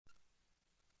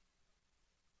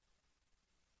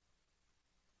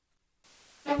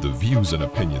The views and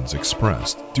opinions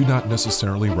expressed do not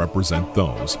necessarily represent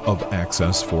those of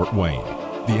Access Fort Wayne,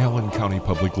 the Allen County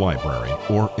Public Library,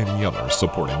 or any other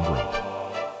supporting group.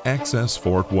 Access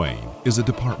Fort Wayne is a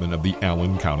department of the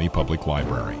Allen County Public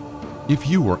Library. If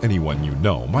you or anyone you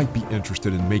know might be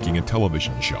interested in making a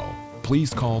television show,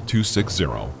 please call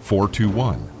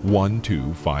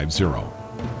 260-421-1250.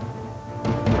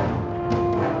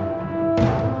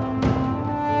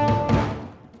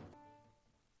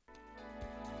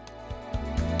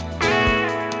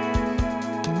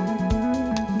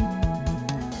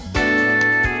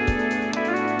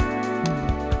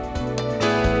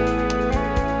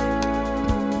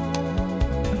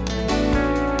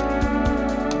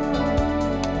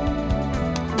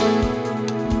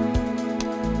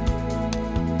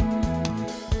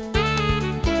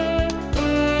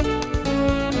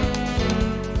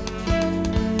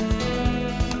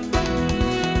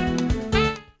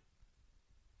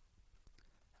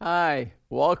 Hi,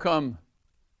 welcome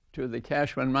to the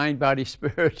Cashman Mind, Body,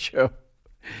 Spirit Show.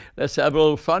 Let's have a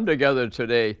little fun together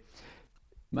today.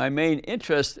 My main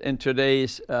interest in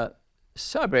today's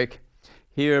subject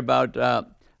here about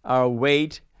our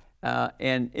weight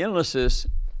and illnesses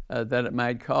that it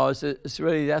might cause is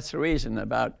really, that's the reason.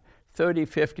 About 30,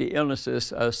 50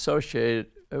 illnesses are associated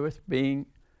with being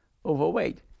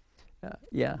overweight.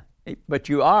 But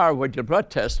you are what your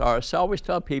blood tests are. So I always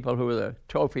tell people who are the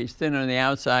trophies, thinner on the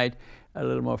outside, a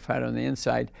little more fat on the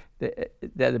inside, that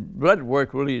the blood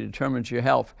work really determines your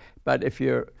health. But if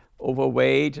you're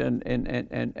overweight and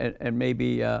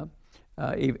maybe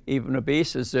even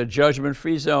obese, it's a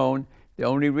judgment-free zone. The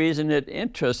only reason it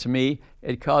interests me,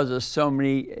 it causes so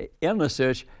many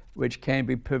illnesses which can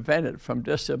be prevented, from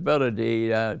disability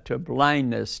to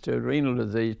blindness, to renal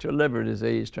disease, to liver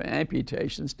disease, to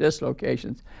amputations,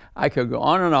 dislocations. I could go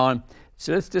on and on.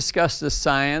 So let's discuss the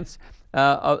science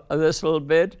of this a little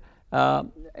bit.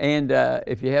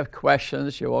 If you have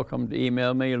questions, you're welcome to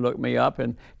email me or look me up.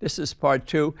 And this is part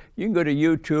 2. You can go to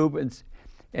YouTube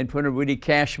and put in Rudy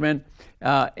Cashman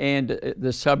and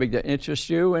the subject that interests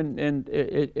you, and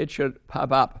it should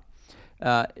pop up.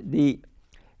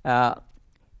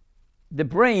 The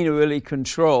brain really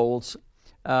controls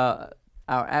our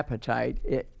appetite.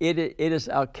 It is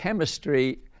our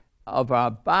chemistry of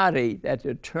our body that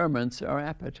determines our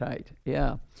appetite.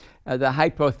 The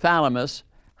hypothalamus,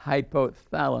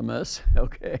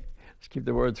 okay, let's keep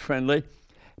the words friendly,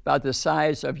 about the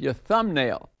size of your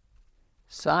thumbnail.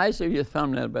 But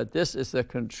this is the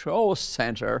control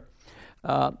center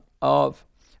of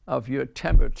your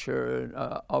temperature,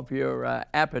 of your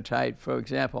appetite, for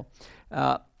example.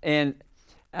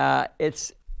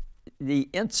 It's the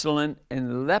insulin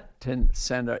and leptin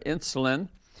center. Insulin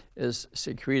is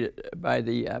secreted by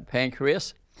the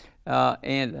pancreas,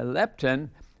 and leptin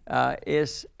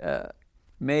is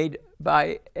made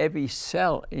by every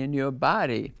cell in your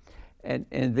body.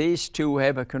 And these two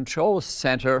have a control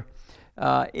center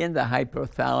in the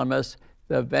hypothalamus.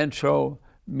 The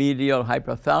ventromedial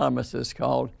hypothalamus is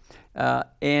called,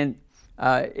 and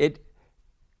it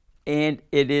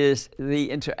is the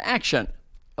interaction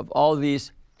of all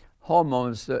these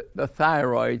hormones, the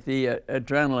thyroid, the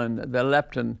adrenaline, the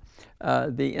leptin,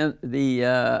 the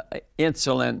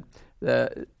insulin,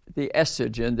 the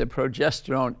estrogen, the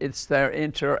progesterone. It's their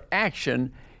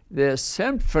interaction, the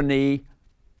symphony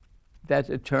that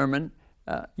determine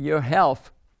your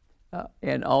health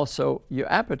and also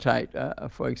your appetite,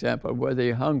 for example, whether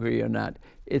you're hungry or not.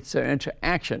 It's their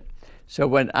interaction. So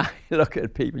when I look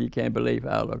at people, you can't believe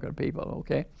how I look at people,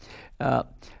 okay?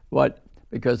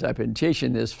 Because I've been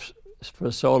teaching this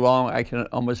for so long, I can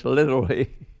almost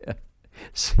literally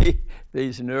see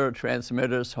these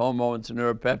neurotransmitters, hormones,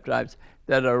 neuropeptides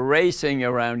that are racing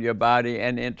around your body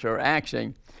and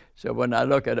interacting. So when I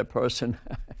look at a person,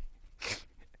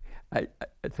 I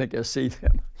think I see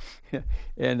them.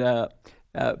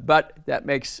 But that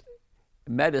makes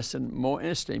medicine more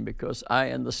interesting because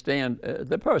I understand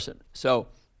the person. So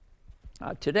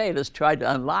today, let's try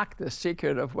to unlock the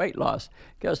secret of weight loss,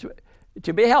 because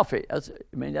to be healthy,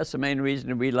 that's the main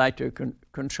reason we like to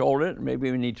control it. Maybe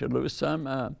we need to lose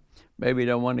some. Maybe we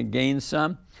don't want to gain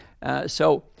some.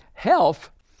 So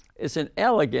health is an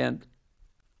elegant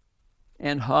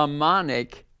and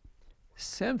harmonic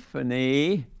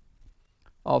symphony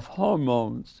of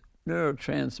hormones,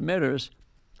 neurotransmitters,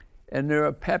 and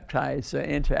neuropeptides, the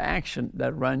interaction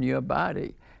that run your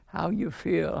body. How you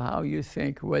feel, how you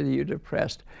think, whether you're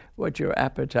depressed, what your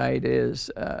appetite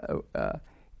is.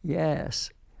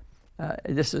 This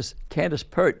is Candace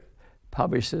Pert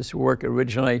published this work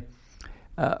originally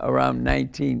around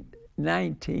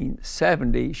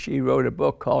 1970. She wrote a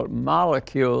book called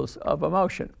Molecules of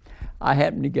Emotion. I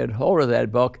happened to get hold of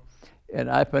that book, and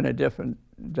I've been a different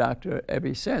doctor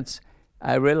ever since.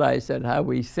 I realized that how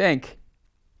we think,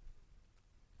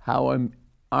 how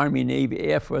Army, Navy,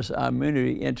 Air Force, our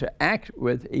immunity interact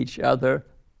with each other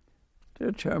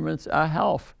determines our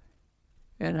health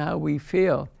and how we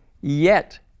feel.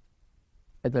 Yet,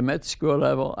 at the med school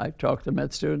level, I talk to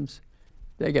med students,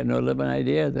 they get no living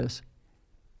idea of this.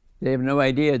 They have no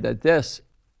idea that this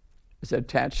is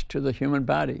attached to the human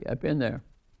body. I've been there.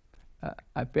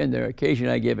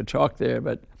 Occasionally I give a talk there,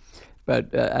 but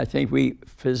I think we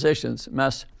physicians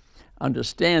must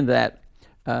understand that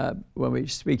when we're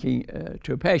speaking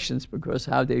to patients, because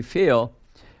how they feel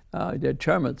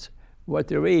determines what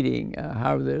they're eating,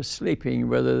 how they're sleeping,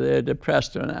 whether they're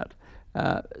depressed or not.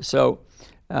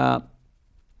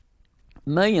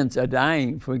 Millions are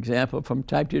dying, for example, from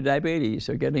type 2 diabetes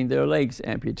or getting their legs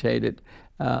amputated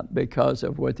because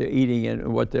of what they're eating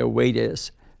and what their weight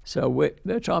is. So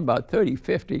they're talking about 30,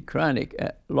 50 chronic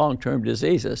long-term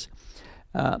diseases.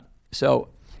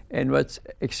 And what's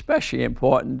especially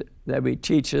important that we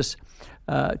teach us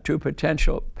to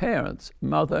potential parents,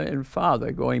 mother and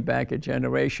father, going back a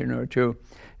generation or two,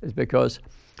 is because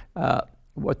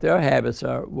what their habits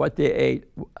are, what they ate,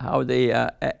 how they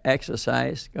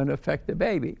exercise, going to affect the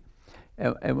baby.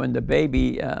 And when the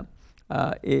baby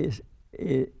is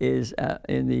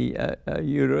in the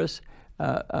uterus,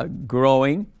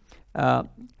 growing,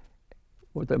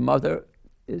 what the mother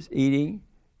is eating,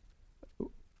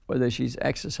 whether she's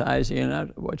exercising or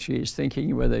not, what she's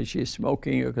thinking, whether she's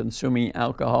smoking or consuming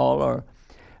alcohol, or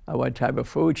what type of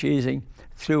food she's eating,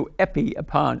 through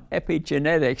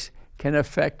epigenetics can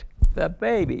affect the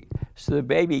baby. So the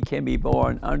baby can be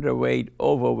born underweight,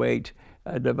 overweight,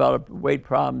 develop weight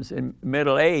problems in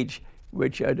middle age,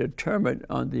 which are determined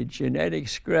on the genetic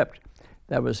script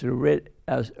that was written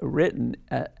as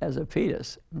a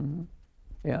fetus. Mm-hmm.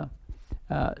 Yeah.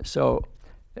 So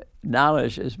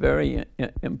knowledge is very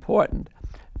important.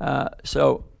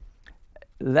 So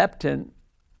leptin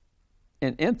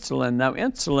and insulin. Now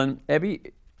insulin,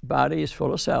 every body is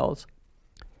full of cells.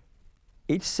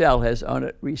 Each cell has on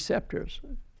it receptors.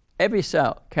 Every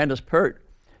cell. Candace Pert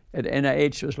at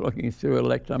NIH was looking through an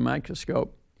electron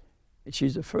microscope.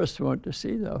 She's the first one to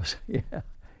see those. Yeah.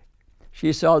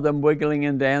 She saw them wiggling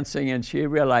and dancing, and she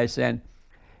realized then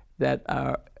that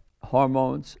our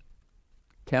hormones,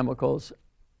 chemicals,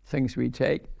 things we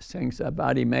take, things our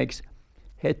body makes,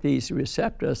 hit these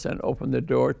receptors and open the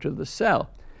door to the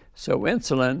cell. So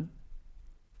insulin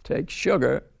takes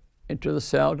sugar into the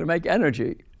cell to make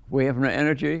energy. If we have no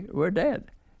energy, we're dead.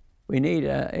 We need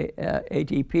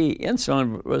ATP.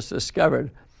 Insulin was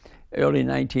discovered early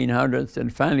 1900s,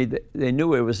 and finally they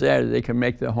knew it was there. They could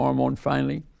make the hormone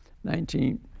finally,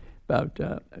 about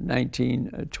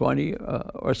 1920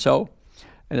 or so,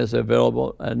 and it's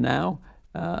available now.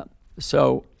 And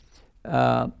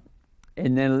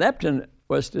then leptin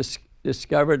was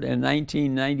discovered in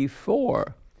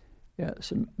 1994,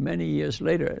 so many years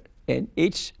later, and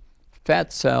each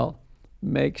fat cell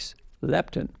makes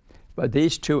leptin. But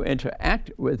these two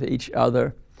interact with each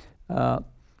other at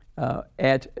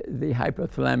the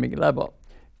hypothalamic level.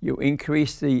 You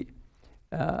increase the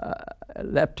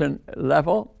leptin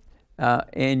level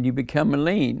and you become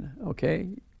lean, okay?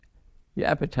 Your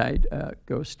appetite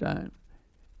goes down.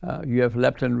 You have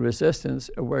leptin resistance,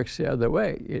 it works the other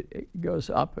way. It goes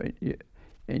up and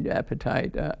your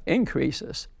appetite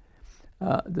increases.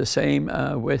 The same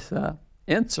with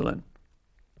insulin.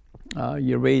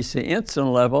 You raise the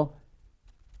insulin level,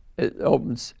 it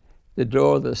opens the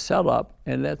door of the cell up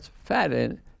and lets fat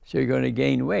in, so you're going to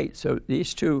gain weight. So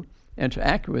these two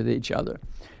interact with each other.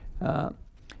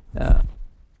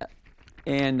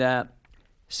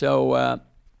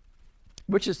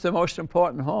 Which is the most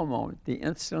important hormone, the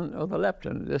insulin or the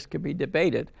leptin? This could be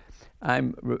debated.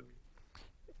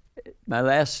 My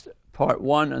last part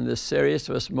one on this series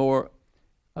was more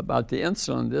about the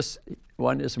insulin. This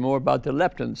one is more about the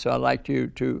leptin. So I'd like you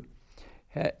to,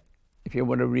 if you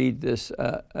want to read this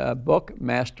book,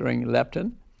 Mastering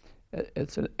Leptin,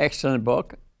 it's an excellent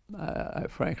book. I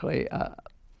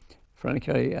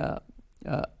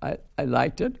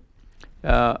liked it.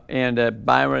 And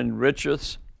Byron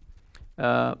Richards,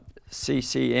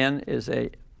 CCN, is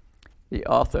the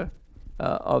author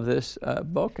of this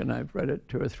book, and I've read it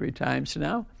 2 or 3 times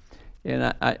now.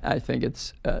 And I think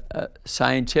it's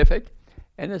scientific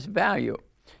and it's value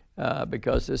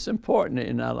because it's important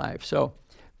in our life. So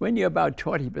when you're about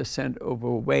 20%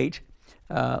 overweight,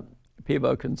 people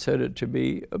are considered to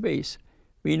be obese.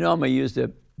 We normally use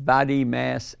the body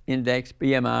mass index,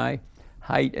 BMI,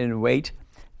 height and weight,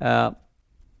 to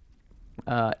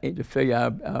figure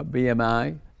out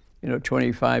BMI.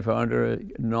 25 or under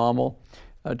normal,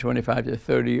 25 to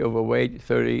 30 overweight,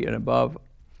 30 and above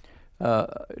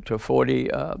to 40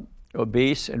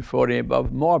 obese, and 40 and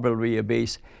above morbidly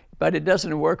obese. But it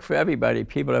doesn't work for everybody.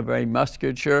 People are very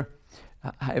musculature,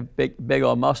 have big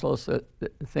old muscles. The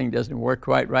thing doesn't work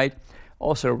quite right.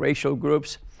 Also, racial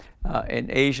groups, and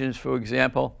Asians, for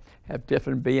example, have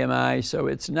different BMI, so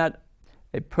it's not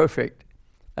a perfect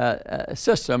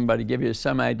system, but to give you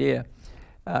some idea.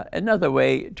 Another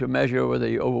way to measure whether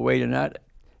you're overweight or not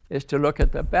is to look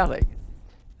at the belly.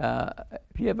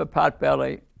 If you have a pot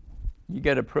belly, you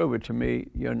got to prove it to me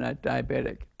you're not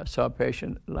diabetic. I saw a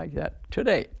patient like that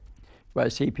today, where I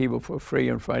see people for free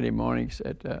on Friday mornings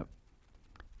at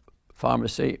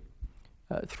pharmacy,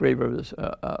 Three Rivers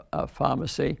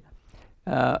Pharmacy,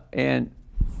 and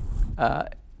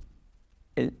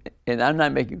I'm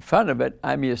not making fun of it.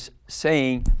 I'm just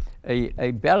saying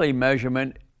a belly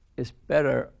measurement is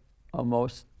better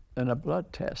almost than a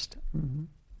blood test.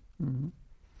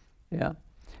 Yeah,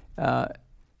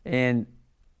 and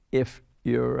if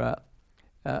your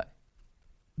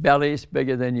belly is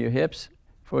bigger than your hips,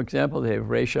 for example, they have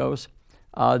ratios.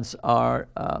 Odds are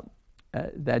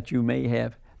that you may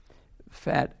have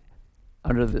fat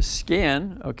under the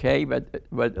skin, okay, but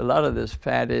a lot of this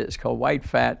fat is called white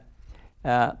fat.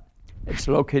 It's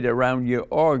located around your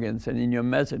organs and in your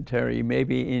mesentery,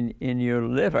 maybe in your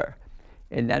liver,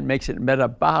 and that makes it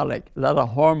metabolic. A lot of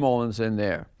hormones in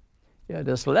there. Yeah,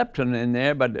 there's leptin in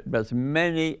there, but there's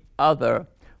many other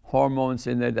hormones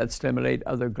in there that stimulate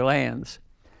other glands.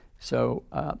 So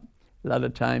a lot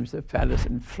of times the fat is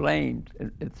inflamed.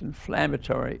 It's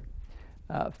inflammatory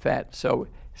fat. So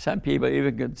some people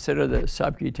even consider the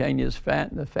subcutaneous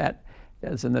fat and the fat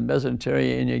that's in the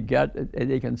mesentery in your gut,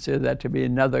 they consider that to be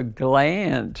another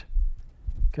gland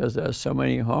because there are so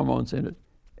many hormones in it.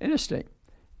 Interesting.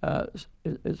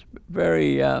 It's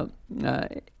very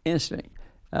interesting.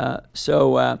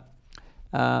 So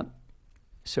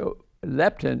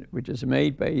leptin, which is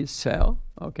made by a cell,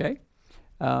 okay,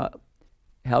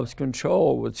 helps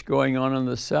control what's going on in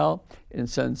the cell and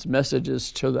sends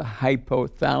messages to the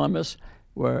hypothalamus,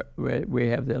 where we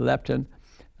have the leptin,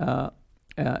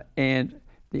 and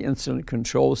the insulin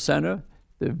control center,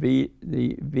 the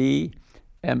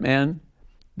VMN,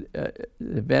 the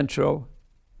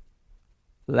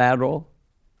ventrolateral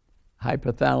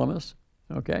hypothalamus,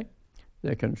 okay?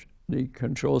 The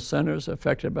control centers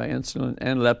affected by insulin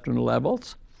and leptin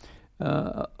levels.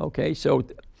 Okay, so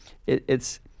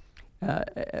it's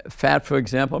fat, for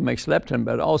example, makes leptin,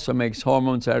 but also makes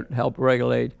hormones that help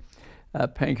regulate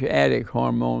pancreatic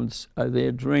hormones, the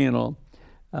adrenal,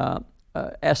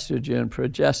 estrogen,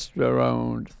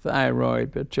 progesterone,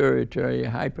 thyroid, pituitary,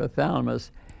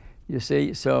 hypothalamus. You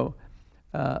see, so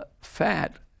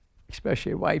fat,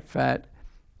 especially white fat,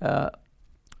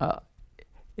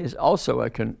 is also a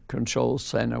control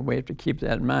center. We have to keep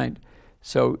that in mind.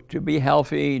 So to be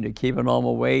healthy, to keep a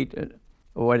normal weight,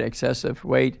 avoid excessive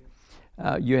weight,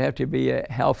 you have to be a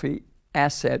healthy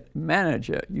asset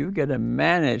manager. You've got to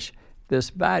manage this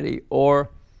body,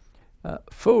 or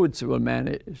foods will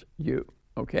manage you,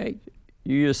 okay?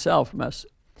 You yourself must.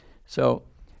 So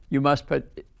you want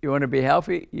to be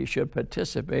healthy, you should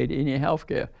participate in your health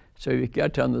care. So you've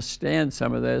got to understand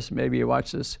some of this. Maybe you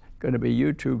watch this, going to be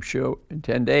a YouTube show in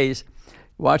 10 days.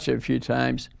 Watch it a few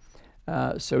times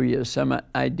so you have some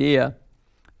idea.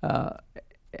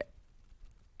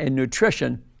 In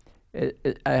nutrition,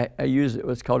 I use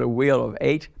what's called a wheel of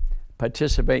 8.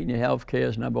 Participate in your health care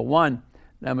is number 1.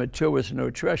 Number 2 is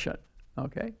nutrition,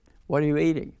 okay? What are you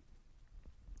eating?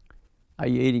 Are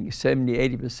you eating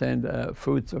 70-80%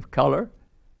 foods of color?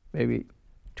 Maybe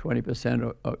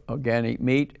 20% organic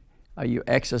meat? Are you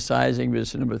exercising? This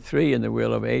is number 3 in the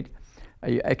wheel of 8. Are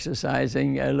you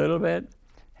exercising a little bit?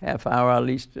 Half hour at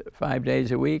least 5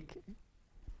 days a week?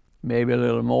 Maybe a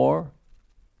little more?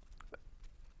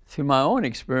 Through my own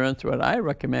experience, what I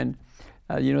recommend,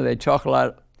 they talk a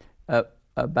lot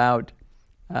about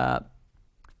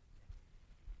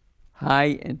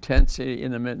high-intensity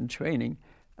intermittent training.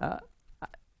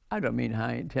 I don't mean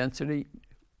high intensity.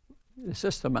 The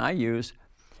system I use,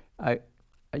 I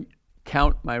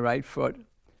count my right foot.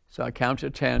 So I count to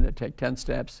 10, I take 10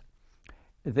 steps.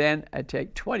 Then I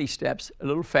take 20 steps, a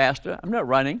little faster. I'm not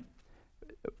running.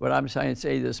 What I'm trying to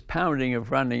say, this pounding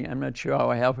of running, I'm not sure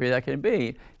how healthy that can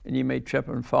be. And you may trip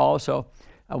and fall. So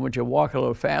I want you to walk a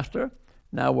little faster.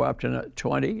 Now we're up to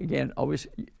 20. Again, always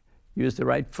use the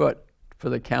right foot for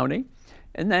the counting.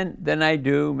 And then I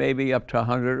do maybe up to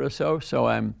 100 or so. So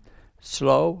I'm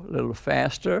slow, a little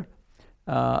faster,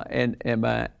 and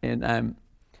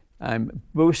I'm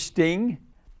boosting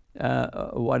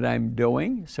what I'm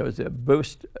doing. So it's a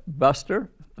buster,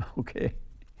 okay,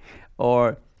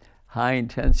 or high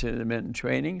intensity intermittent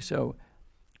training. So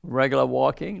regular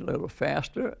walking, a little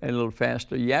faster, and a little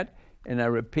faster yet, and I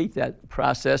repeat that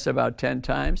process about 10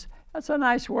 times. That's a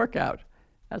nice workout.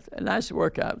 That's a nice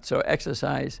workout. So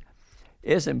exercise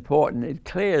is important. It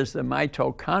clears the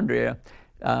mitochondria,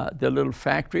 the little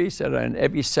factories that are in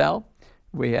every cell.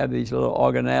 We have these little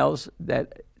organelles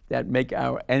that make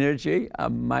our energy, our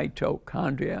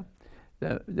mitochondria.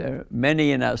 There are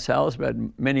many in our cells, but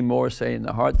many more, say, in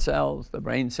the heart cells, the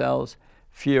brain cells,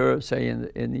 fewer, say,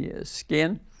 in the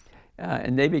skin.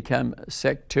 And they become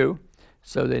sick too,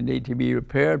 so they need to be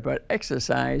repaired. But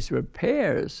exercise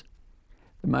repairs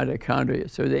the mitochondria,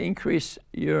 so they increase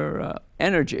your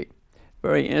energy.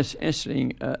 Very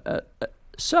interesting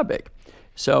subject.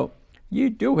 So you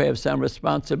do have some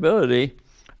responsibility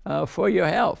for your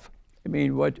health. I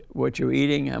mean, what you're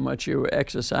eating, how much you're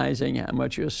exercising, how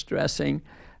much you're stressing.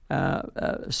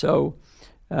 So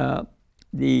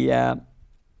the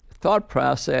thought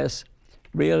process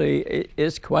really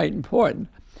is quite important.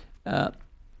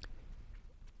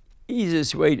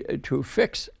 Easiest way to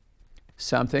fix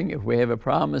something, if we have a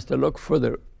problem, is to look for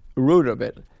the root of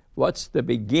it. What's the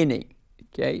beginning?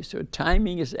 Okay, so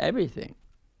timing is everything.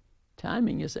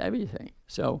 Timing is everything.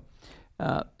 So,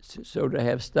 so to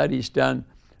have studies done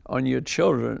on your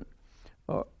children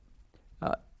are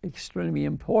extremely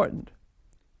important.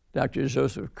 Dr.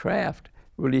 Joseph Kraft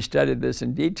really studied this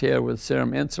in detail with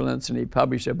serum insulins, and he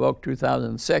published a book,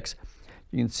 2006.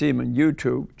 You can see him on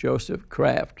YouTube, Joseph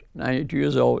Kraft, 92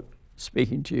 years old,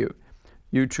 speaking to you.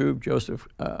 YouTube, Joseph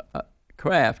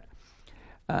Kraft.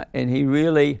 And he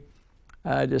really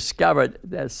discovered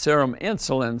that serum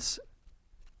insulins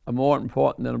are more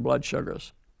important than blood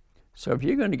sugars. So if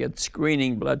you're going to get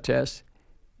screening blood tests,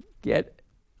 get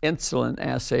insulin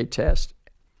assay test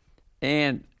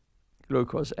and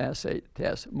glucose assay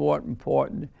test. More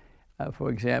important, for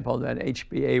example, than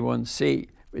HbA1c,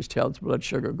 which tells blood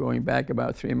sugar going back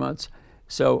about 3 months.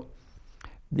 So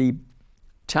the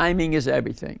timing is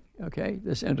everything, okay?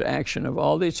 This interaction of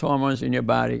all these hormones in your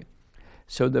body.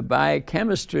 So the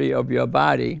biochemistry of your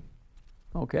body,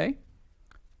 okay,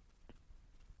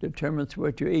 determines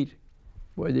what you eat,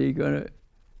 whether you're going to,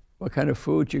 what kind of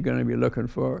food you're going to be looking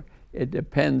for. It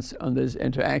depends on this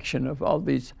interaction of all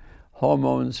these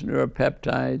hormones,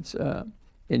 neuropeptides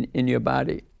in your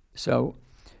body. So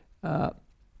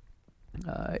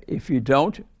if you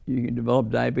don't, you can develop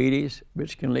diabetes,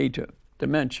 which can lead to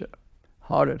dementia,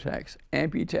 heart attacks,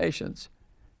 amputations.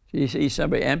 You see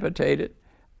somebody amputated,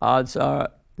 odds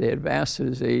are they had vascular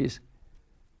disease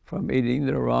from eating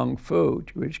the wrong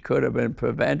food, which could have been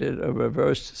prevented or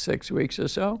reversed 6 weeks or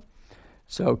so.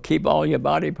 So keep all your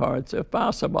body parts if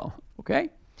possible, okay?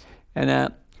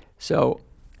 And so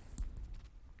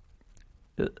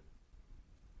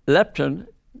leptin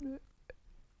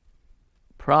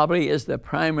probably is the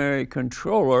primary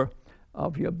controller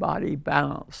of your body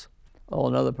balance. Or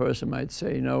another person might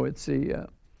say, no, it's the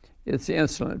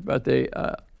insulin, but they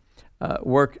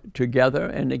work together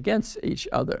and against each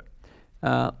other.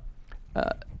 And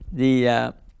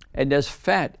there's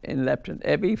fat in leptin.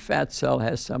 Every fat cell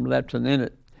has some leptin in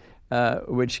it,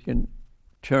 which can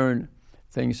turn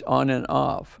things on and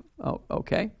off. Oh,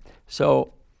 okay?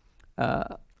 So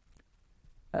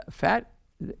fat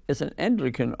is an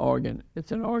endocrine organ.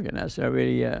 It's an organ, as I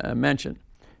already mentioned.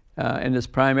 And its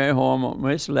primary hormone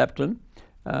is leptin,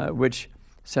 which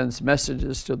sends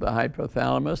messages to the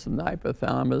hypothalamus, and the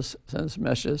hypothalamus sends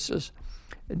messages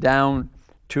down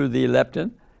to the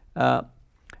leptin.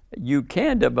 You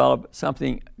can develop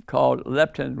something called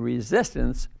leptin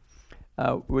resistance,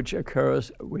 which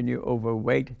occurs when you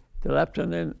overweight the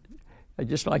leptin. And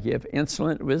just like you have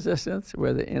insulin resistance,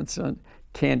 where the insulin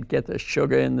can't get the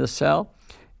sugar in the cell,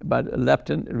 but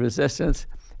leptin resistance,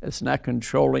 it's not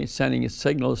controlling, sending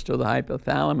signals to the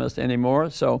hypothalamus anymore.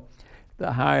 So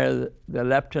the higher the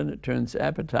leptin, it turns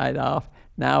appetite off.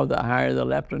 Now the higher the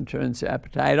leptin turns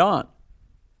appetite on.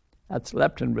 That's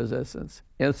leptin resistance.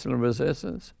 Insulin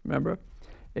resistance, remember?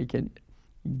 It can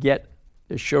get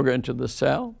the sugar into the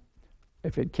cell.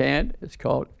 If it can't, it's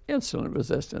called insulin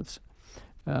resistance.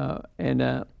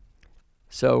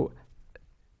 So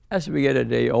as we get a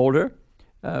day older,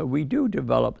 we do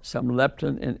develop some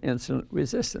leptin and insulin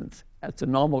resistance. That's a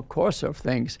normal course of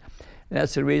things. And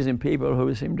that's the reason people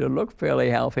who seem to look fairly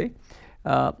healthy,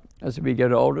 as we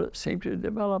get older, seem to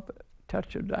develop a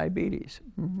touch of diabetes.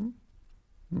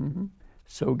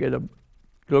 So get a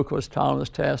glucose tolerance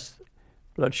test,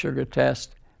 blood sugar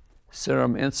test,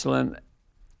 serum insulin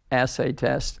assay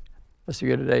test as you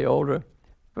get a day older.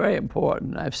 Very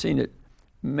important. I've seen it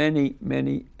many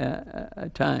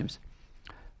times.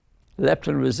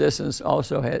 Leptin resistance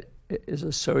also is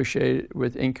associated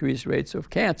with increased rates of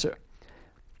cancer.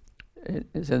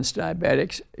 Since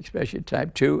diabetics, especially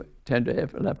type 2, tend to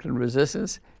have leptin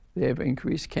resistance, they have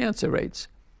increased cancer rates.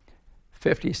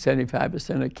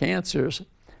 50-75% of cancers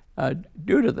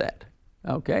due to that,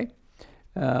 okay?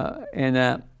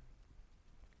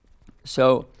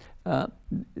 So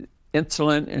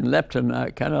insulin and leptin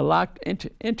are kind of locked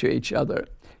into each other,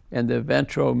 and the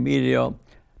ventromedial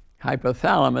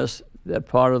hypothalamus, that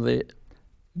part of the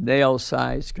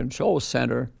nail-sized control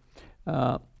center,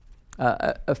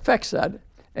 affects that.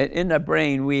 And in the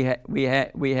brain, we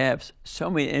have so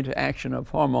many interaction of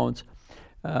hormones.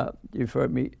 You've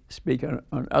heard me speak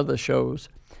on other shows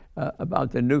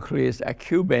about the nucleus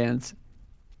accumbens,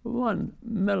 1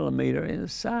 millimeter in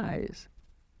size.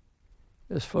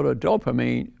 It's full of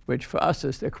dopamine, which for us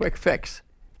is the quick fix.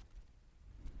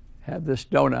 Have this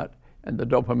donut, and the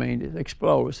dopamine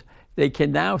explodes. They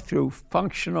can now, through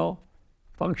functional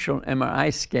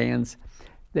MRI scans,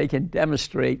 they can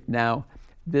demonstrate now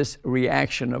this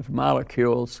reaction of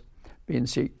molecules being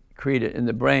secreted in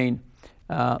the brain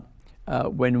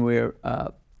when we're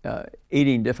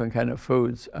eating different kind of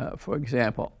foods, for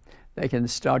example. They can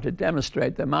start to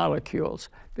demonstrate the molecules.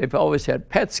 They've always had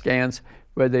PET scans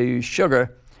where they use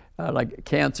sugar, like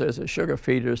cancer is a sugar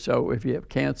feeder, so if you have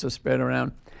cancer spread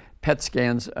around, PET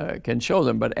scans can show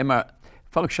them, but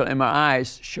functional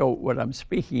MRIs show what I'm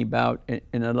speaking about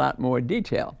in a lot more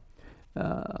detail,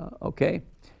 okay?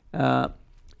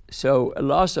 So a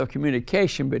loss of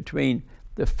communication between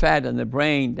the fat and the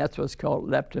brain, that's what's called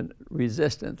leptin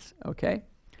resistance, okay?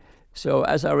 So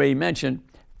as I already mentioned,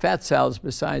 fat cells,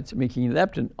 besides making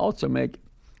leptin, also make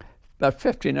about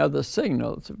 15 other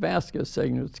signals, vascular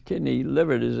signals, kidney,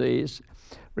 liver disease,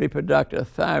 reproductive,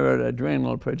 thyroid,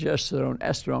 adrenal, progesterone,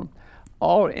 estrogen,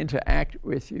 all interact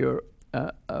with your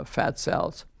fat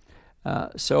cells.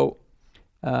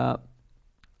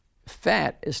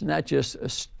 Fat is not just a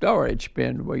storage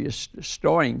bin where you're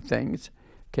storing things.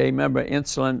 Okay, remember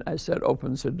insulin, I said,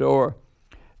 opens the door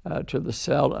to the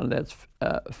cell and lets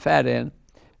fat in,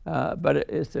 but it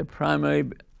is the primary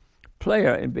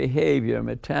player in behavior,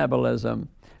 metabolism,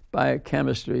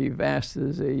 biochemistry, vascular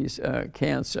disease,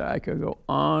 cancer. I could go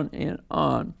on and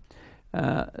on.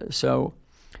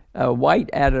 White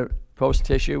adipose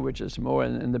tissue, which is more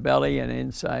in the belly and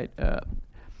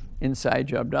inside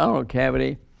your abdominal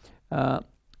cavity.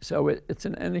 So it's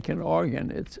an endocrine organ.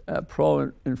 It's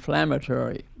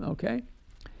pro-inflammatory, okay?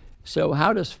 So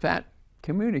how does fat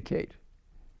communicate?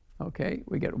 Okay,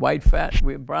 we get white fat,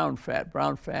 we have brown fat.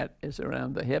 Brown fat is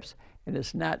around the hips, and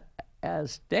it's not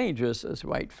as dangerous as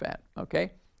white fat,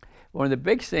 okay? One of the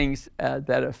big things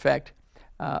that affect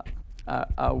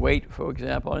our weight, for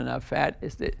example, and our fat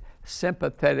is the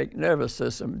sympathetic nervous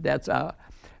system. That's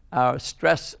our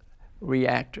stress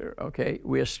reactor, okay?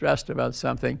 We're stressed about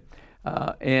something,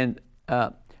 and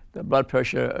the blood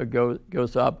pressure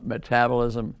goes up,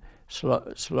 metabolism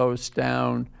slows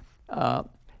down,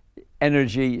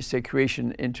 energy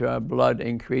secretion into our blood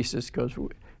increases because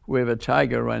we have a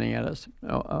tiger running at us,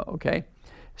 okay?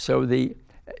 So the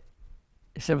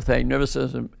sympathetic nervous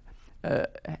system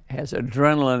has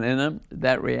adrenaline in it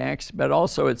that reacts, but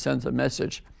also it sends a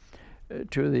message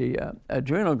to the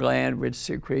adrenal gland, which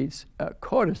secretes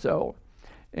cortisol.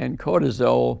 And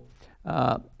cortisol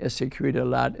is secreted a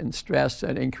lot in stress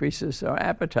that increases our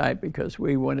appetite because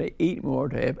we want to eat more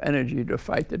to have energy to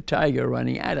fight the tiger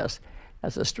running at us.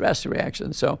 That's a stress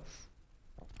reaction. So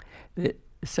the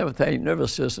sympathetic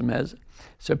nervous system has,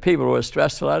 so people who are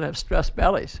stressed a lot have stressed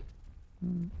bellies.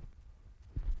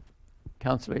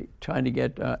 Constantly trying to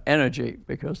get energy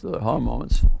because of the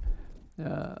hormones,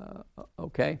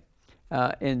 okay?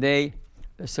 And the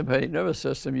sympathetic nervous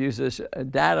system uses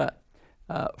data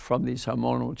from these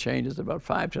hormonal changes, about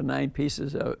 5 to 9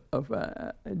 pieces of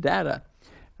data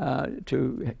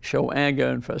to show anger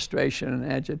and frustration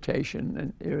and agitation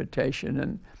and irritation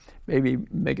and maybe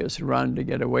make us run to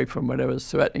get away from whatever's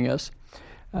threatening us.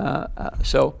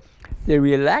 So the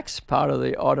relaxed part of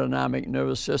the autonomic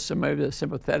nervous system, maybe the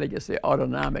sympathetic is the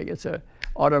autonomic. It's an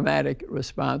automatic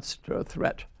response to a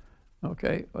threat,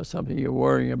 okay, or something you're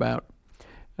worrying about.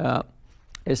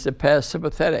 It's the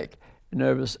parasympathetic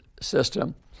nervous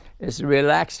system. It's the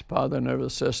relaxed part of the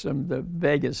nervous system. The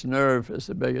vagus nerve is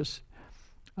the biggest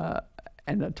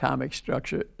anatomic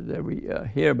structure that we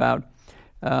hear about,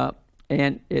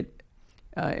 and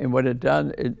what it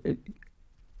does, it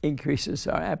increases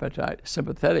our appetite.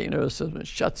 Sympathetic nervous system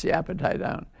shuts the appetite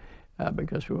down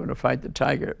because we want to fight the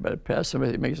tiger, but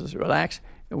parasympathetic makes us relax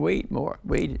and we eat more.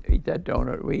 We eat that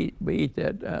donut, we eat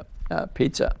that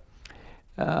pizza.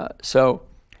 So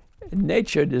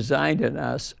nature designed in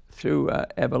us through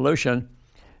evolution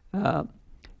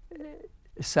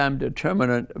some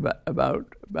determinant about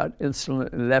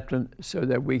insulin and leptin so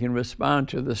that we can respond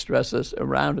to the stresses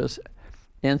around us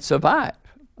and survive,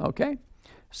 okay?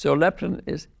 So leptin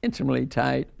is intimately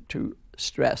tied to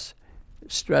stress.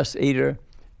 Stress eater,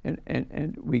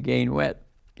 and we gain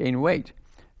weight,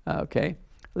 okay?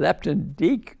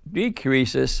 Leptin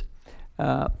decreases,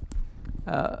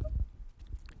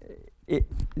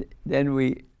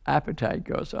 then appetite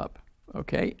goes up,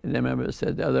 okay? And then remember I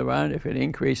said the other round, if it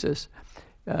increases,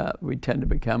 we tend to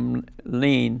become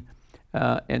lean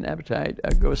and appetite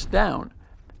goes down.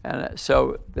 And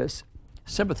so this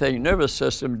sympathetic nervous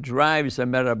system drives the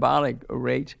metabolic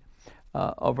rate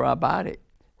of our body.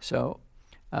 So,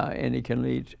 and it can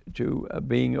lead to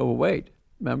being overweight.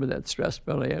 Remember that stress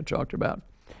belly I talked about.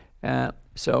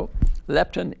 So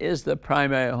leptin is the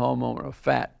primary hormone of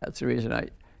fat. That's the reason I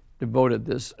devoted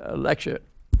this lecture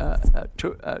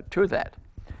to that.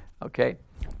 Okay,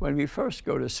 when we first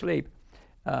go to sleep,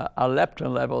 our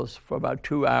leptin levels for about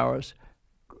 2 hours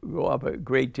go up a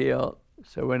great deal,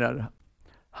 so we're not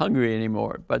hungry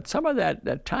anymore. But some of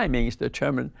that timing is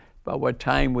determined by what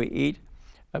time we eat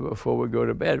before we go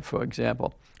to bed, for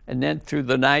example. And then through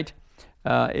the night,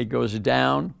 it goes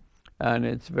down, and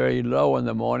it's very low in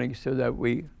the morning so that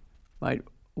we might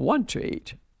want to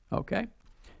eat, okay?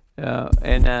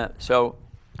 So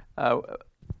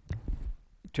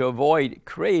to avoid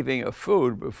craving of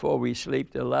food before we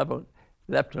sleep, the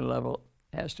leptin level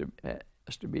has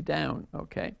to be down,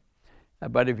 okay?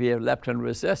 But if you have leptin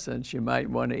resistance, you might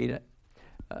want to eat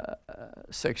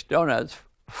 6 donuts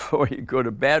before you go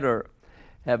to bed, or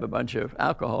have a bunch of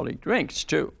alcoholic drinks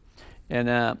too.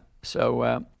 And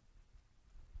so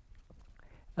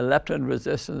leptin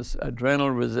resistance,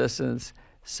 adrenal resistance,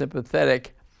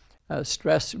 sympathetic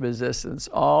stress resistance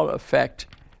all affect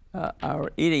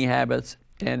our eating habits,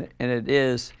 and it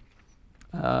is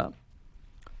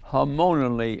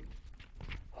hormones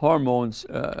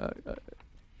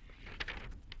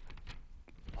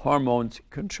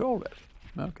control it,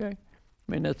 okay? I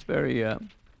mean, that's very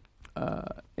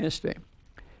interesting.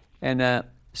 And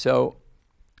so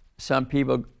some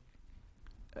people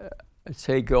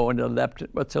say go into leptin.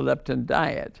 What's a leptin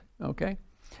diet, okay?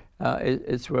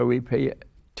 It's where we pay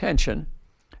attention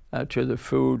to the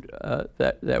food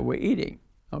that we're eating,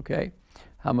 okay?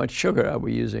 How much sugar are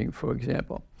we using, for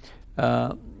example?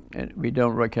 And we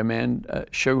don't recommend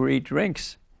sugary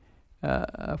drinks,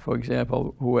 for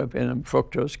example, who have been in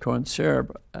fructose corn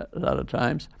syrup a lot of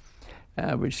times,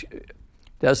 which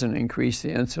doesn't increase the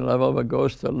insulin level, but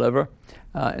goes to the liver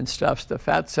and stuffs the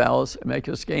fat cells and makes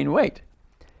us gain weight.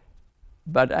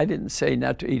 But I didn't say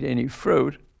not to eat any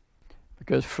fruit,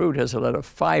 because fruit has a lot of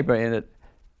fiber in it,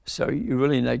 so you're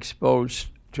really not exposed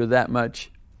to that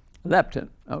much leptin,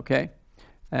 okay?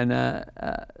 And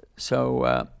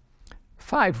so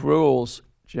 5 rules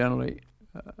generally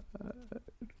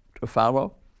to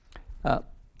follow,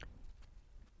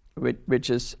 which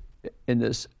is in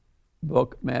this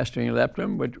book, Mastering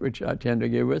Leptin, which I tend to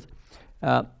give with.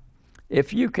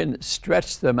 If you can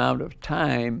stretch the amount of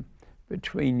time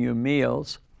between your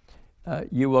meals,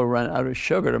 you will run out of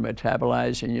sugar to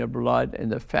metabolize in your blood,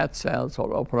 and the fat cells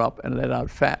will open up and let out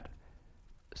fat.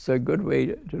 It's a good way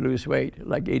to lose weight,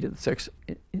 like eat at 6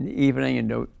 in the evening and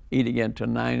don't eat again till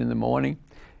 9 in the morning.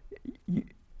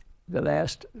 The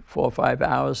last 4 or 5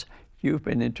 hours, you've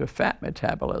been into fat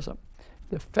metabolism.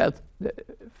 The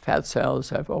fat cells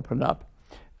have opened up,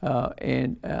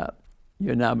 and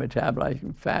you're now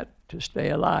metabolizing fat to stay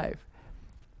alive.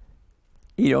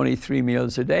 Eat only 3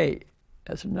 meals a day.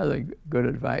 That's another good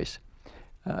advice.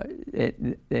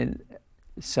 Then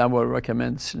some will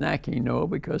recommend snacking, no,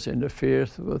 because it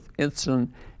interferes with insulin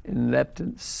and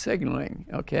leptin signaling,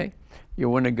 okay? You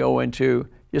want to go into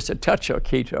just a touch of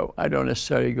keto. I don't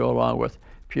necessarily go along with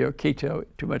pure keto,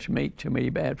 too much meat, too many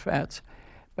bad fats.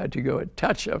 But to go a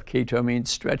touch of keto means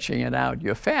stretching it out.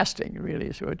 You're fasting, really,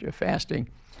 is what you're fasting.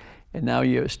 And now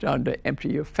you're starting to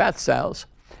empty your fat cells,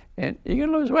 and you're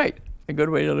going to lose weight. A good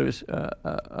way to lose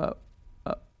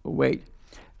weight.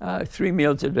 3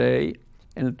 meals a day,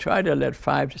 and try to let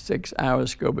 5 to 6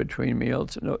 hours go between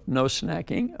meals. No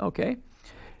snacking, okay?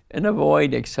 And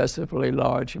avoid excessively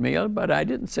large meal. But I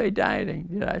didn't say dieting.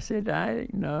 Did I say dieting?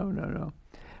 No.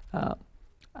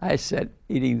 I said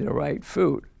eating the right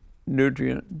food,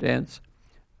 nutrient-dense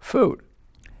food.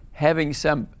 Having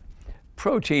some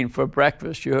protein for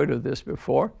breakfast, you heard of this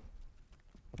before,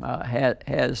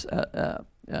 has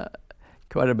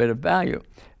quite a bit of value.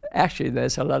 Actually,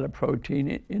 there's a lot of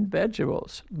protein in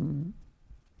vegetables.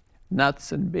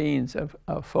 Nuts and beans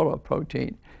are full of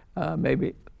protein.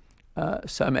 maybe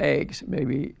some eggs,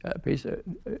 maybe a piece of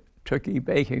turkey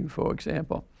bacon, for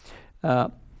example.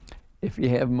 If you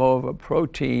have more of a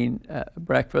protein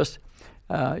breakfast,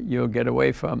 you'll get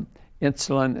away from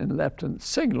insulin and leptin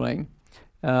signaling,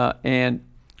 and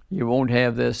you won't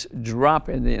have this drop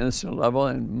in the insulin level,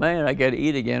 and man, I got to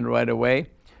eat again right away.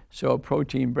 So a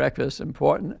protein breakfast is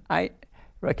important. I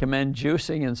recommend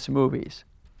juicing and smoothies.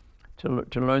 To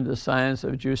learn the science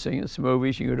of juicing and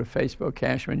smoothies, you go to Facebook,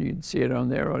 Cashman, you can see it on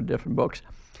there or different books.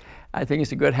 I think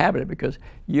it's a good habit because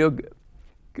you're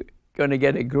going to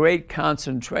get a great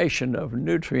concentration of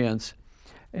nutrients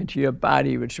into your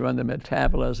body, which run the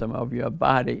metabolism of your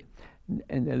body,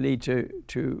 and they lead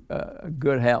to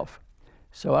good health.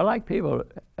 So I like people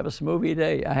have a smoothie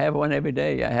day. I have one every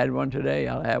day. I had one today.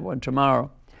 I'll have one tomorrow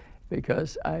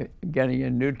because I'm getting a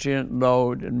nutrient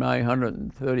load, and my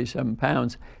 137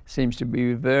 pounds seems to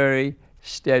be very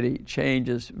steady,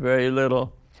 changes very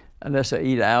little, unless I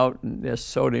eat out and there's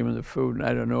sodium in the food and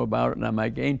I don't know about it, and I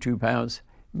might gain 2 pounds.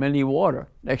 Many water.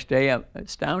 Next day,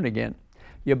 it's down again.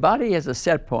 Your body has a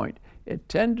set point. It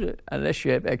tends to, unless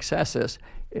you have excesses,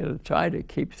 it'll try to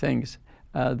keep things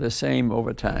the same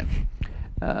over time.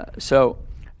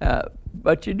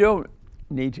 But you don't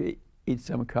need to eat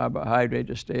some carbohydrate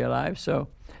to stay alive. So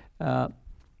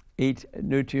eat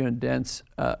nutrient-dense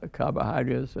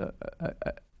carbohydrates,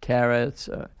 carrots,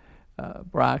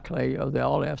 broccoli, they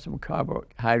all have some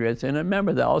carbohydrates. And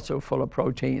remember, they're also full of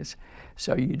proteins.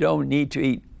 So you don't need to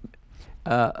eat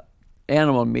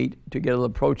animal meat to get all the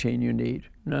protein you need.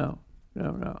 No.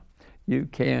 You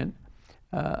can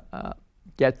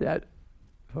get that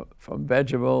from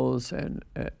vegetables and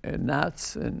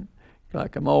nuts and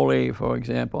guacamole, for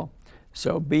example.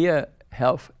 So be a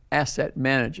health asset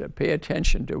manager. Pay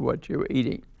attention to what you're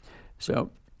eating.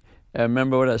 So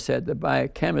remember what I said, the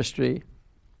biochemistry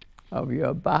of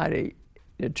your body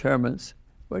determines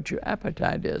what your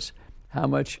appetite is, how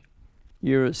much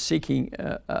you're seeking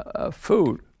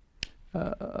food,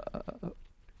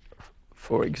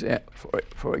 for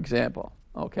example,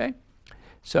 okay?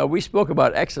 So we spoke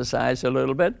about exercise a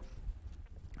little bit,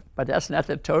 but that's not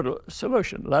the total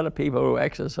solution. A lot of people who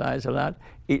exercise a lot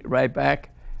eat right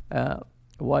back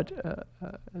what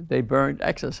they burned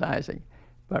exercising.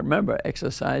 But remember,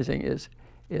 exercising is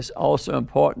also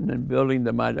important in building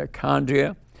the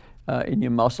mitochondria in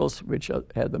your muscles, which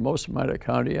have the most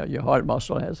mitochondria. Your heart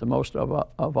muscle has the most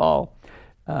of all.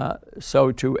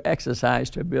 So to exercise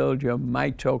to build your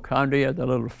mitochondria, the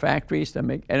little factories that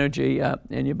make energy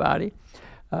in your body,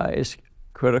 is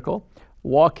critical.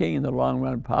 Walking in the long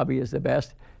run probably is the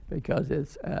best because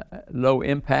it's low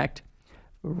impact.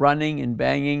 Running and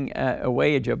banging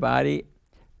away at your body,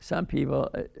 some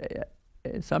people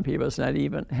it's not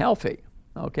even healthy,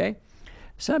 okay?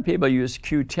 Some people use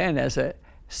Q10 as a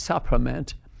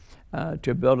supplement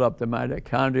to build up the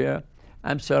mitochondria.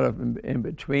 I'm sort of in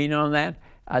between on that.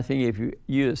 I think if you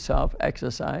yourself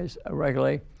exercise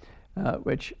regularly,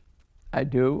 which I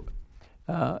do,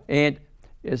 and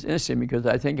it's interesting because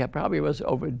I think I probably was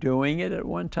overdoing it at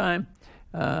one time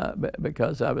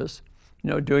because I was,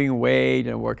 doing weight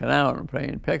and working out and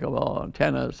playing pickleball and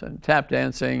tennis and tap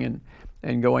dancing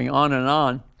and going on and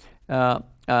on.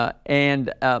 I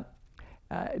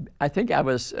think I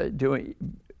was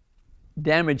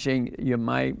damaging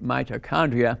my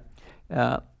mitochondria,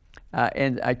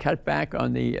 and I cut back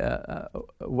on the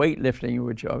weightlifting,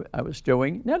 which I was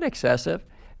doing, not excessive,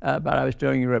 but I was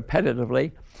doing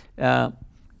repetitively, and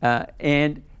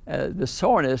the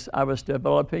soreness I was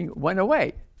developing went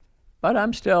away. But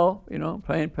I'm still,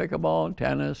 playing pickleball and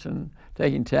tennis and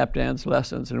taking tap dance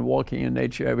lessons and walking in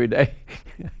nature every day.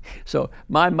 So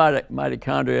my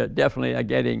mitochondria definitely are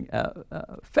getting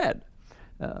fed.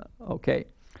 Okay.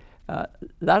 A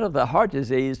lot of the heart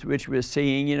disease, which we're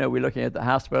seeing, we're looking at the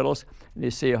hospitals, and you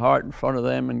see a heart in front of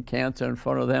them and cancer in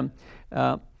front of them.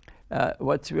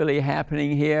 What's really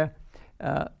happening here,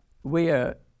 we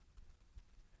are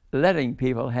letting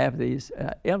people have these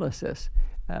illnesses.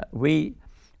 We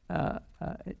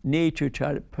need to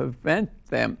try to prevent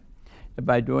them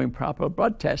by doing proper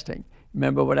blood testing.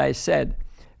 Remember what I said,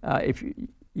 if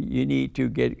you need to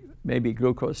get maybe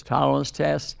glucose tolerance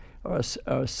tests or a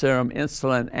serum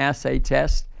insulin assay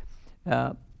test,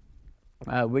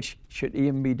 which should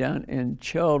even be done in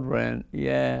children.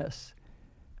 Yes.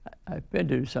 I've been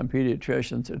to some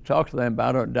pediatricians and talked to them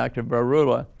about it. Dr.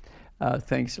 Barula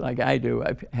thinks like I do.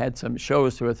 I've had some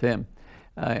shows with him,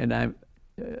 and I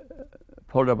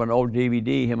pulled up an old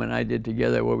DVD him and I did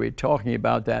together where we were talking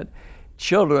about that.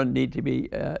 Children need to be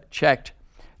checked.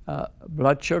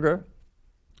 Blood sugar,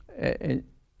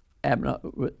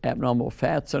 abnormal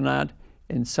fats or not,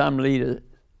 and some lead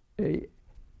a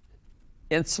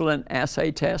insulin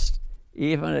assay test,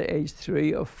 even at age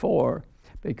 3 or 4,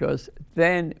 because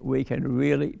then we can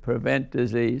really prevent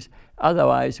disease.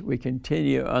 Otherwise, we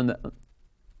continue on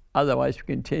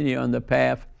the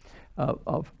path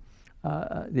of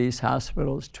these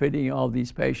hospitals treating all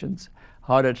these patients,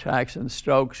 heart attacks and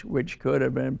strokes, which could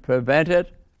have been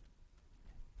prevented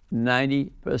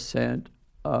 90%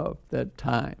 of the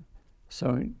time. So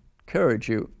I encourage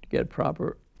you to get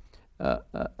proper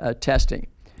testing.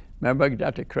 Remember,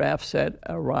 Dr. Kraft said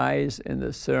a rise in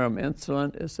the serum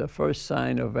insulin is the first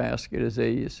sign of vascular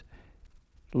disease,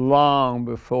 long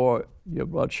before your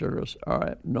blood sugars are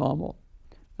abnormal.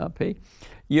 Okay?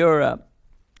 Your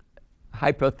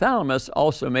hypothalamus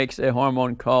also makes a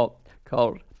hormone called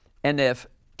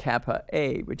NF-kappa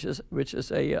A, which is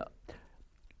a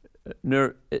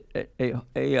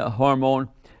hormone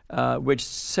which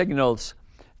signals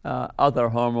other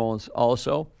hormones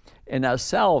also. In our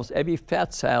cells, every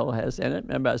fat cell has in it,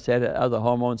 remember I said other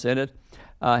hormones in it,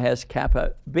 has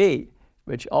kappa B,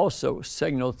 which also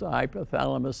signals the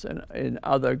hypothalamus and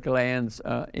other glands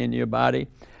in your body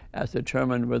as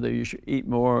determine whether you should eat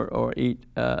more or eat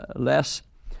less.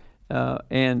 You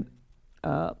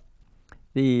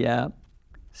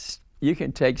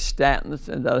can take statins,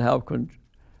 and that'll help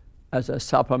as a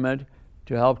supplement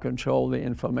to help control the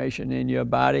inflammation in your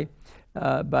body.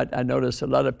 But I notice a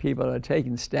lot of people are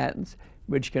taking statins,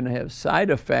 which can have side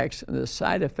effects, and the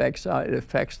side effects are it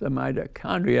affects the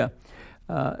mitochondria.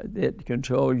 It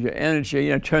controls your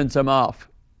energy and turns them off.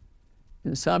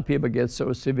 And some people get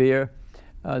so severe,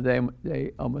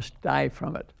 they almost die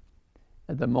from it.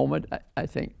 At the moment, I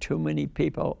think too many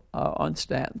people are on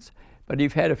statins. But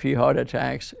you've had a few heart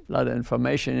attacks, a lot of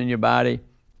inflammation in your body.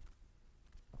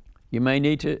 You may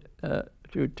need to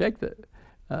take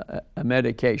a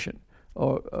medication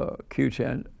or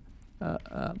Q10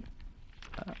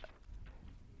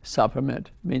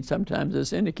 supplement. I mean, sometimes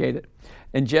it's indicated.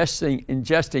 Ingesting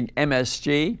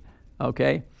MSG,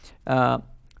 okay,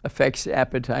 affects the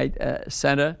appetite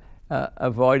center.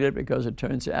 Avoid it because it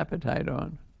turns the appetite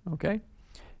on, okay?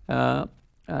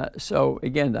 So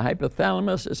again, the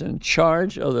hypothalamus is in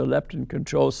charge of the leptin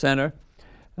control center.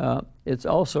 It's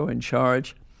also in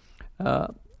charge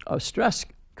of stress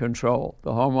control.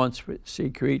 The hormones we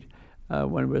secrete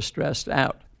when we're stressed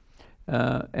out.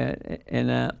 And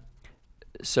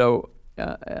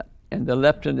the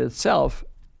leptin itself,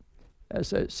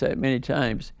 as I said many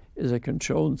times, is a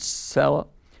controlled center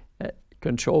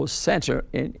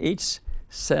in each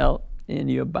cell in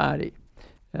your body.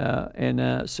 So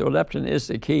leptin is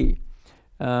the key.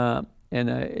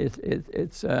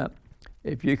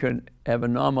 If you can have a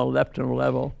normal leptin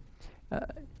level,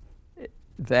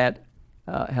 that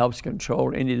helps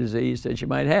control any disease that you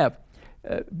might have.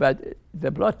 But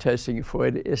the blood testing for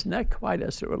it is not quite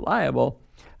as reliable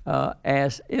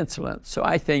as insulin. So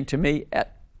I think, to me,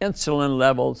 insulin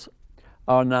levels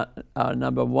are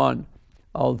number one,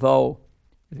 although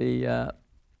the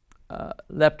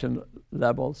leptin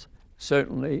levels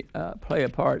certainly play a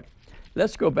part.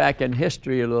 Let's go back in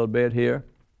history a little bit here.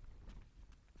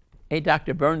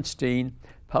 Dr. Bernstein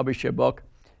published a book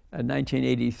in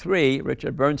 1983,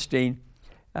 Richard Bernstein.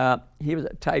 He was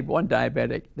a type 1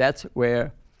 diabetic. That's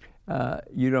where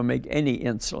you don't make any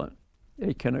insulin.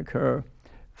 It can occur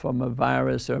from a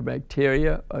virus or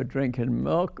bacteria, or drinking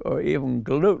milk, or even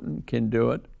gluten can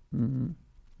do it.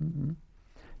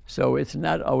 So it's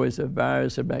not always a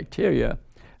virus or bacteria.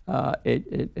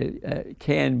 It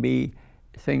can be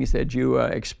things that you are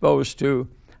exposed to,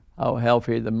 how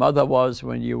healthy the mother was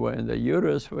when you were in the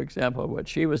uterus, for example, what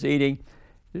she was eating.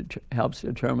 It helps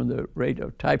determine the rate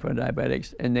of type 1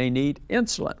 diabetics, and they need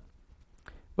insulin.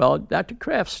 Well, Dr.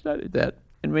 Kraft studied that,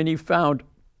 and when he found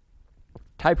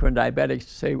type 1 diabetics,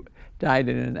 say, died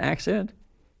in an accident,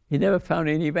 he never found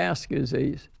any vascular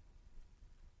disease,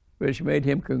 which made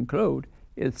him conclude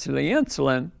it's the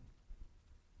insulin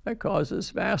that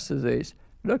causes vascular disease.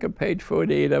 Look at page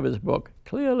 48 of his book.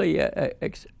 Clearly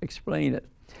explain it.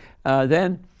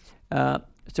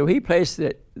 So he placed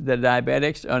the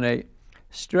diabetics on a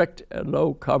strict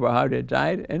low carbohydrate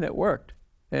diet, and it worked.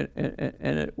 And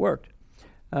it worked.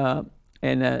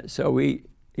 So he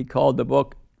called the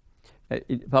book,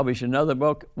 he published another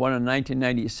book, one in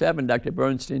 1997, Dr.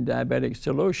 Bernstein, Diabetic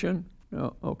Solution.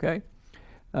 Okay.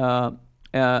 Then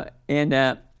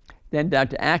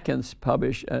Dr. Atkins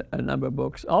published a number of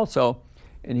books also,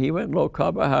 and he went low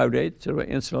carbohydrate, so the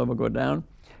insulin level go down,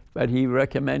 but he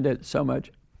recommended so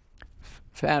much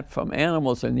fat from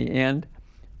animals in the end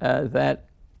that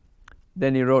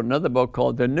then he wrote another book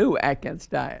called The New Atkins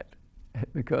Diet,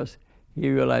 because he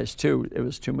realized too it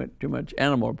was too much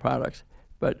animal products.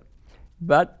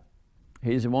 But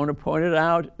he's the one who pointed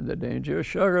out the danger of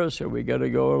sugar, so we got to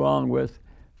go along with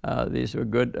these are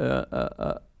good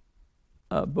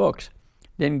books.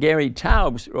 Then Gary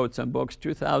Taubes wrote some books,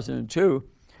 2002,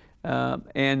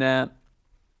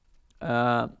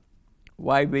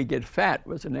 Why We Get Fat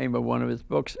was the name of one of his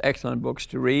books, excellent books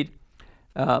to read.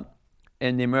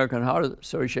 And the American Heart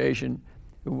Association,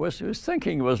 whose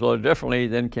thinking was a little differently,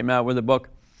 then came out with a book,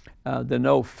 The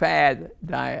No Fad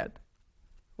Diet.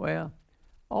 Well,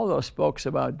 all those books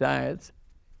about diets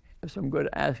have some good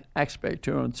aspect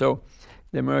to them. So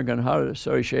the American Heart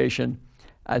Association,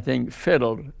 I think,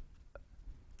 fiddled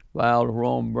while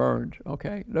Rome burned.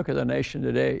 Okay, look at the nation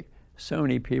today. So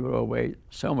many people are overweight,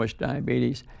 so much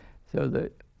diabetes. So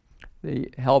the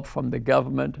help from the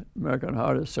government, American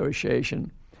Heart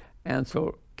Association,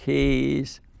 Ansel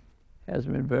Keys, has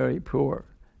been very poor,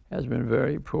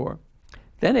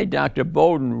 Then a Dr.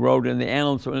 Bowden wrote in the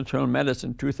Annals of Internal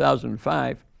Medicine,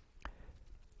 2005,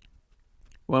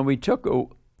 when we took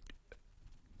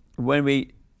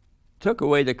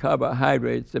away the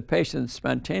carbohydrates, the patients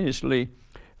spontaneously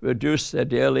reduced their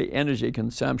daily energy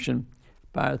consumption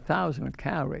by 1,000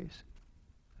 calories.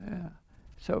 Yeah.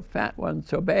 So fat wasn't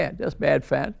so bad. That's bad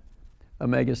fat,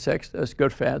 omega-6. That's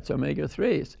good fats,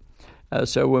 omega-3s.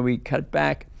 So when we cut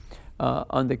back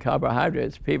on the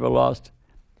carbohydrates, people lost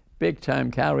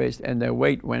big-time calories, and their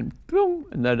weight went boom,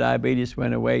 and their diabetes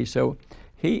went away. So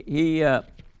he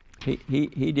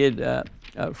did,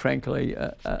 frankly,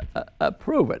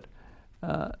 prove it.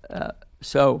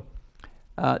 So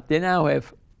they now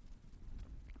have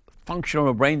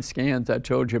functional brain scans I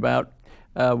told you about,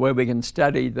 where we can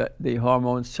study the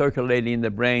hormones circulating in the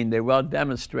brain. They well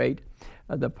demonstrate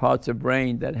the parts of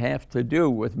brain that have to do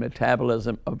with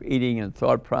metabolism of eating and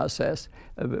thought process.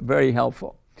 Very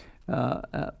helpful.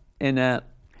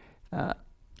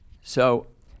 So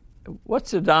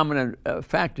what's the dominant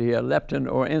factor here, leptin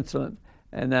or insulin?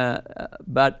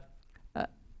 But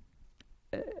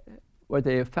what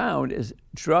they have found is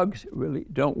drugs really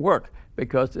don't work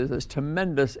because there's this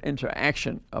tremendous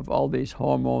interaction of all these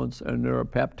hormones and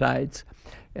neuropeptides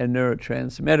and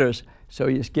neurotransmitters.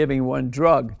 So just giving one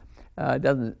drug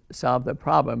doesn't solve the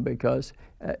problem because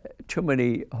too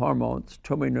many hormones,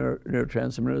 too many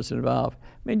neurotransmitters involved. I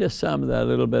mean, there's some that are a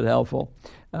little bit helpful,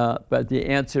 but the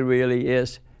answer really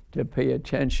is to pay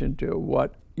attention to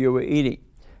what you were eating.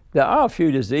 There are a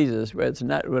few diseases where it's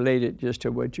not related just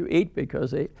to what you eat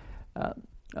because they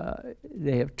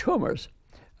have tumors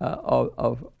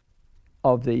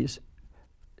of these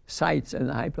sites in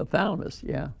the hypothalamus.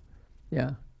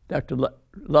 Yeah. Dr.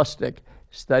 Lustig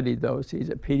studied those. He's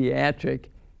a pediatric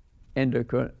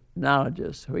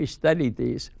endocrinologist. So he studied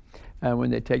these. And when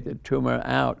they take the tumor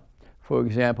out, for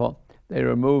example, they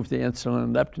remove the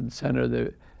insulin leptin center,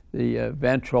 the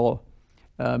ventral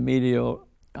medial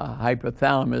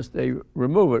hypothalamus. They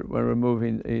remove it when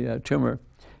removing the tumor.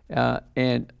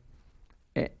 And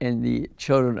the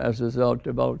children, as a result,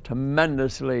 develop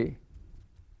tremendously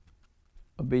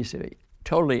obesity,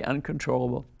 totally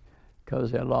uncontrollable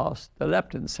because they lost the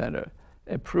leptin center.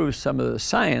 It proves some of the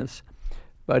science,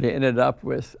 but it ended up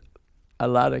with a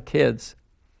lot of kids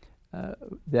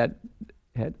that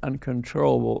had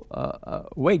uncontrollable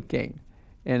weight gain.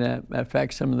 And in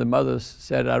fact, some of the mothers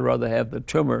said, I'd rather have the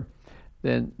tumor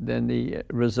than the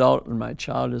result, and my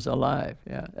child is alive.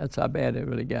 Yeah, that's how bad it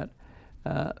really got.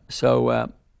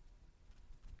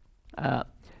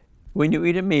 When you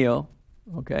eat a meal,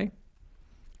 okay,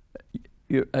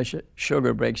 your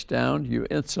sugar breaks down, your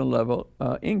insulin level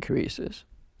increases,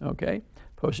 okay?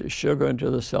 Pushes sugar into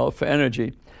the cell for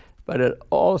energy, but it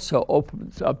also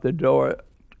opens up the door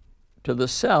to the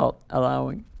cell,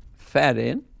 allowing fat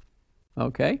in,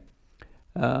 okay?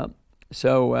 The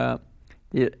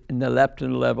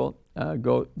leptin level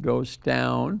goes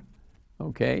down,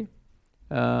 okay,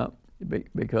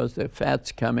 because the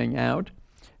fat's coming out.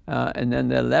 And then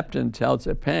the leptin tells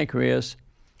the pancreas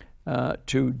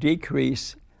to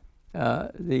decrease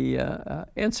the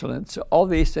insulin. So all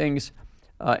these things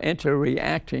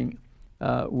interreacting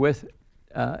with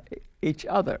each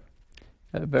other.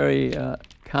 Very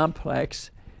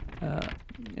complex.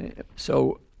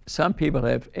 So some people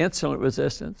have insulin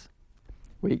resistance.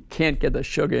 We can't get the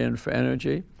sugar in for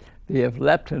energy. They have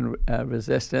leptin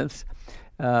resistance,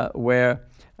 where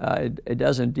it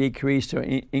doesn't decrease or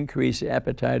increase the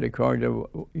appetite according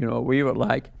to what we would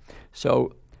like.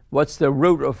 So what's the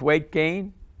root of weight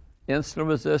gain? Insulin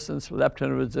resistance,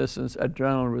 leptin resistance,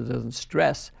 adrenaline resistance,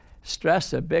 stress. Stress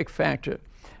is a big factor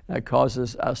that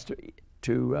causes us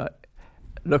to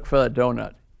look for a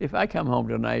donut. If I come home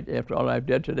tonight after all I've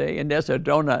did today and there's a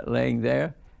donut laying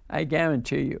there, I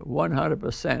guarantee you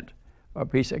 100%, or a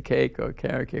piece of cake or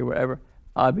carrot cake, whatever,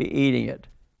 I'll be eating it.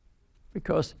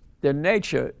 Because the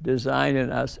nature designed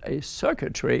in us a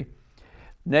circuitry,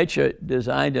 nature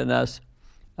designed in us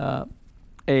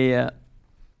a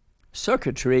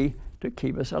circuitry to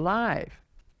keep us alive.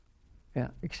 Yeah,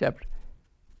 except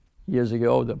years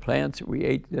ago, the plants we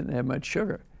ate didn't have much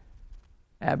sugar.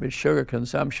 Average sugar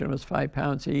consumption was 5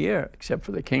 pounds a year, except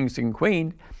for the kings and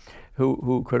queens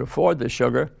who could afford the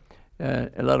sugar. A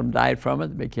lot of them died from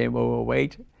it, became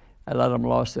overweight. A lot of them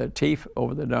lost their teeth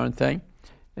over the darn thing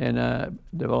and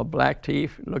developed black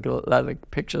teeth. Look at a lot of the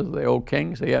pictures of the old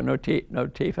kings. They have no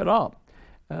teeth at all.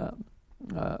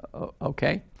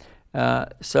 Okay.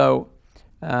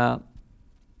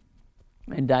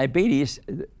 In diabetes,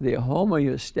 the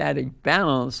homeostatic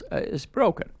balance is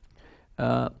broken.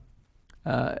 The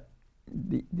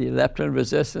leptin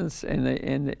resistance and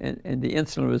the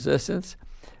insulin resistance.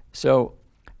 So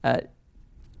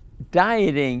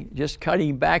dieting, just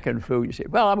cutting back on food, you say,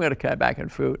 well, I'm going to cut back on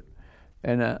food.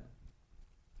 And it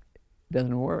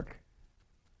doesn't work.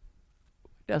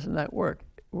 Doesn't that work?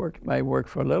 It might work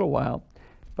for a little while,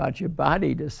 but your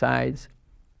body decides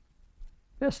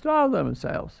they'll starve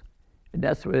themselves. And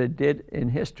that's what it did in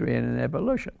history and in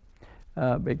evolution,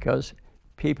 because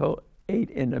people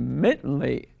ate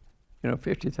intermittently,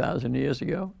 50,000 years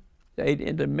ago. They ate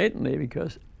intermittently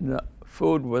because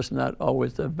food was not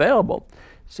always available.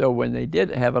 So when they did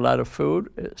have a lot of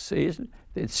food season,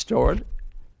 they'd store it,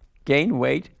 gain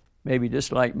weight, maybe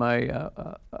just like my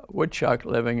woodchuck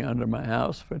living under my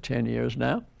house for 10 years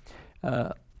now.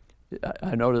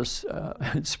 I notice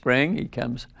in spring he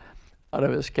comes out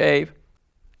of his cave,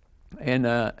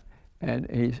 and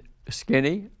he's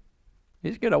skinny.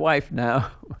 He's got a wife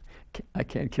now. I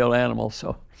can't kill animals,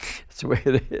 so it's the way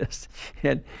it is.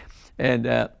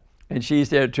 And she's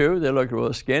there too. They look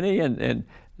real skinny, and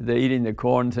they're eating the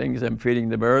corn things I'm feeding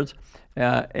the birds,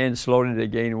 and slowly they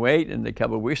gain weight. And a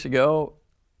couple of weeks ago,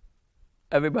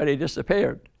 everybody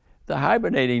disappeared. They're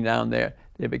hibernating down there.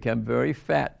 They become very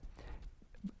fat.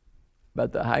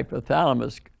 But the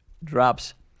hypothalamus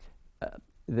drops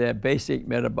their basic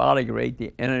metabolic rate,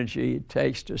 the energy it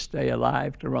takes to stay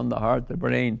alive, to run the heart, the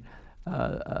brain,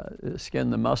 the skin,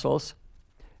 the muscles,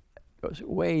 goes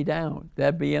way down.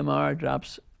 That BMR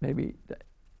drops maybe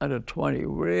under 20,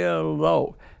 real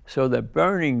low. So they're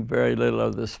burning very little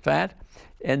of this fat,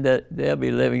 and they'll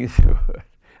be living through it,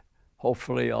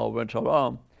 hopefully all winter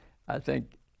long. I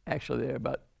think actually they're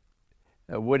about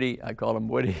Woody, I call him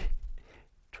Woody,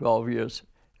 12 years.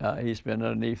 He's been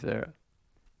underneath there.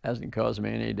 Hasn't caused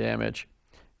me any damage.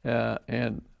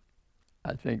 And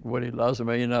I think Woody loves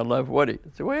me, and I love Woody.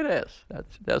 It's the way it is.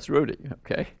 That's Rudy,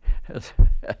 okay?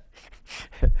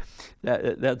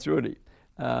 That's Rudy.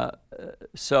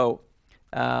 So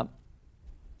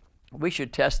we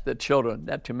should test the children.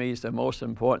 That to me is the most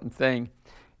important thing.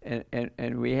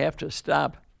 And we have to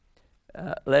stop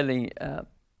letting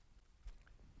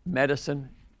medicine,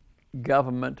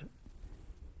 government,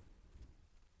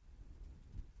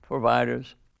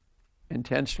 providers,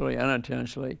 intentionally,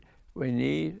 unintentionally, we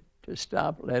need to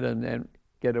stop letting them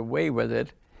get away with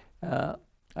it.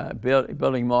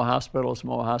 Building more hospitals.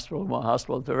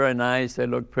 They're very nice, they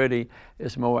look pretty,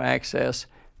 there's more access,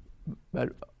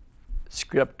 but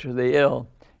script to the ill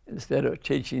instead of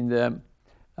teaching them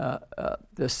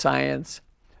the science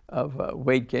of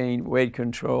weight gain, weight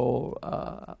control,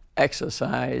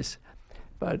 exercise.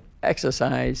 But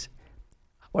exercise,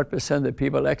 what percent of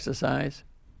people exercise?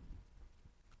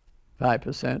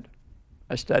 5%.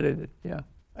 I studied it, yeah.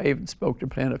 I even spoke to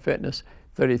Planet Fitness,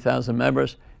 30,000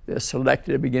 members. They're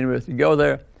selected to begin with to go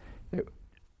there.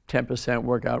 10%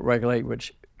 work out regularly,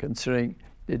 which considering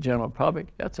the general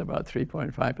public, that's about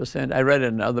 3.5%. I read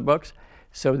it in other books.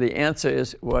 So the answer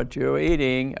is what you're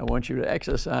eating. I want you to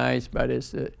exercise, but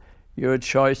it's your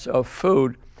choice of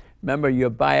food. Remember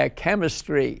your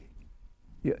biochemistry.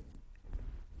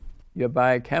 Your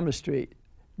biochemistry,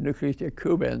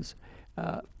 nucleocubins,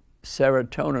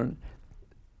 serotonin,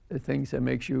 the things that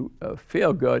makes you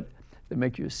feel good, that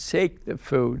make you seek the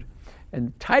food,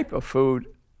 and type of food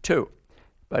too.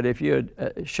 But if you're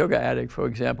a sugar addict, for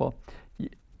example,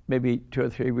 maybe 2 or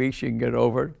 3 weeks you can get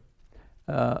over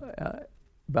it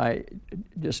by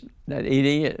just not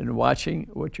eating it and watching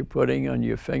what you're putting on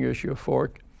your fingers, your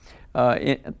fork,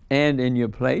 and in your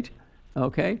plate,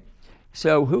 okay?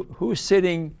 So who's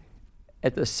sitting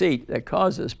at the seat that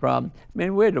caused this problem? I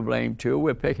mean, we're to blame too.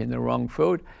 We're picking the wrong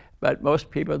food, but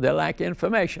most people, they lack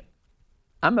information.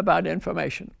 I'm about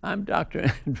information. I'm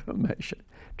Dr. Information.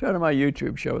 Turn to my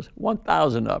YouTube shows,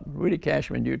 1,000 of them. Rudy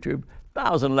Cashman YouTube,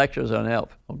 1,000 lectures on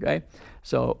health, okay?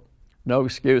 So no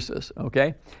excuses,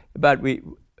 okay? But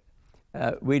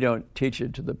We don't teach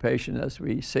it to the patient as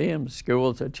we see them.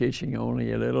 Schools are teaching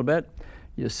only a little bit.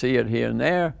 You see it here and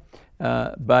there,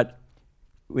 but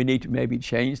we need to maybe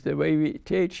change the way we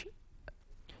teach.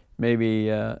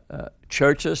 Maybe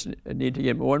churches need to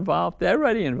get more involved. They're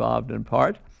already involved in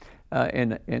part,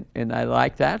 and I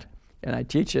like that. And I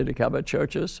teach at a couple of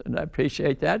churches, and I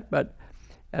appreciate that. But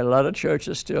at a lot of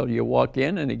churches still, you walk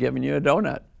in and they're giving you a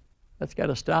donut. That's got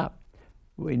to stop.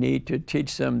 We need to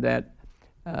teach them that,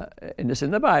 and it's in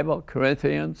the Bible,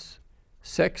 Corinthians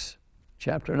 6,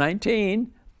 chapter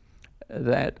 19,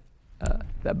 that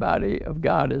the body of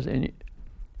God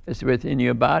is within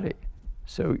your body.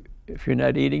 So if you're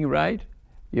not eating right,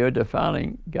 you're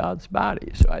defiling God's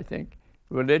body. So I think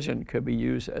religion could be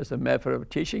used as a method of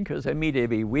teaching because they meet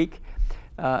every week.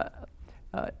 I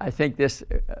think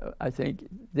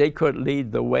they could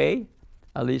lead the way.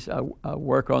 At least I'll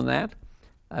work on that.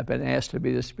 I've been asked to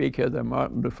be the speaker of the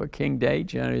Martin Luther King Day,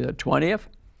 January the 20th.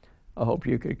 I hope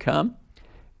you could come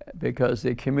because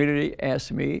the community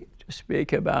asked me to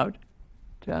speak about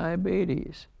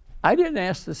diabetes. I didn't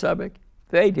ask the subject,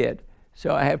 they did.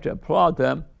 So I have to applaud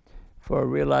them for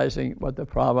realizing what the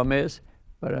problem is.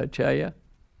 But I tell you,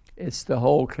 it's the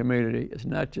whole community. It's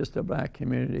not just the black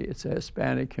community. It's a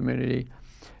Hispanic community.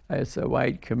 It's a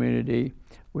white community.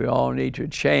 We all need to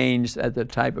change the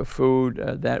type of food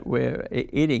that we're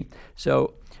eating.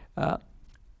 So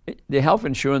the health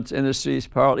insurance industry is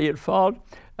partly at fault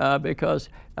because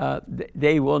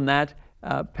they will not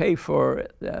pay for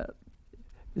the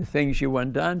things you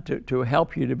want done to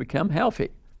help you to become healthy.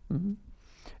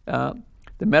 Mm-hmm.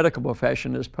 The medical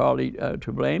profession is partly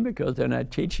to blame because they're not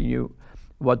teaching you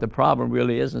what the problem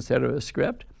really is instead of a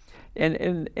script.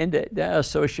 And there are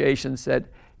associations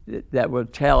that will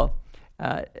tell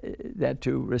that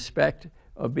to respect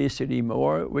obesity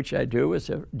more, which I do. It's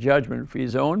a judgment-free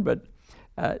zone, but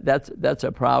that's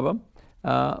a problem.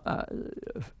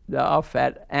 There are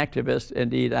fat activists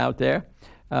indeed out there.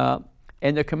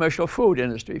 And the commercial food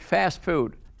industry, fast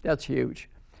food, that's huge.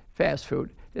 Fast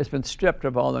food. It's been stripped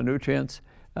of all the nutrients.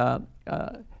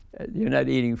 You're not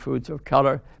eating foods of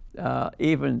color.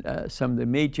 Even some of the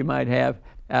meat you might have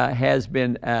has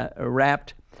been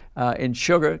wrapped in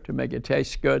sugar to make it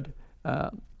taste good.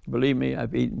 Believe me,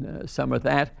 I've eaten some of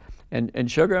that. And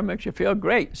sugar makes you feel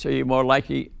great, so you're more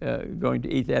likely going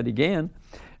to eat that again.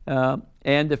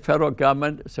 And the federal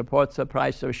government supports the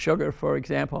price of sugar, for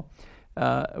example,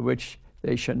 which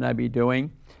they should not be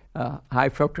doing. High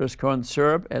fructose corn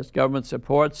syrup, as government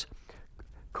supports,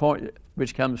 corn,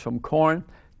 which comes from corn.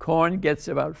 Corn gets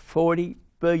about $40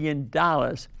 billion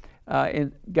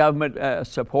in government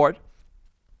support.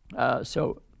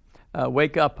 So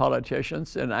wake up,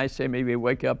 politicians, and I say maybe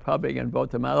wake up public and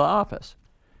vote them out of office.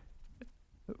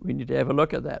 We need to have a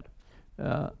look at that.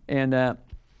 And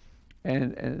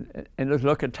let's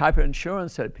look at type of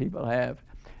insurance that people have.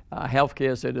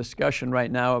 Healthcare is a discussion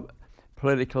right now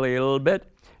politically a little bit,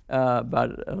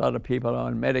 but a lot of people are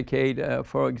on Medicaid,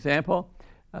 for example.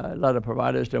 A lot of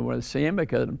providers don't want to see them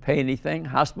because it doesn't pay anything.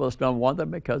 Hospitals don't want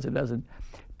them because it doesn't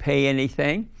pay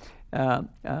anything.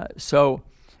 So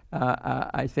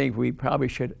I think we probably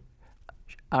should,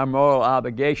 our moral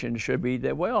obligation should be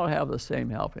that we all have the same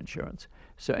health insurance.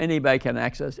 So anybody can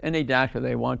access any doctor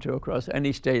they want to across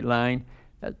any state line.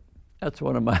 That's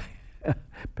one of my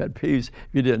pet peeves. If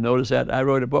you didn't notice that, I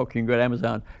wrote a book, you can go to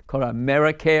Amazon, called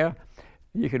AmeriCare.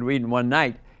 You can read in one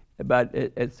night, but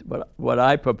it's what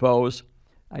I propose.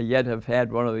 I yet have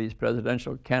had one of these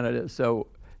presidential candidates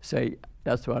say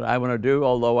that's what I want to do,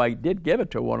 although I did give it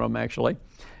to one of them actually.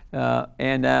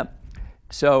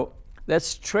 So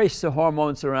let's trace the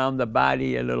hormones around the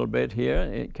body a little bit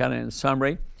here, kind of in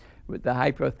summary, with the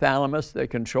hypothalamus, the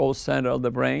control center of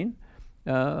the brain.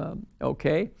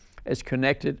 Okay, it's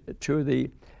connected to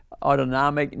the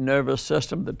autonomic nervous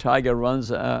system. The tiger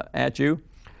runs at you,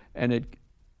 and it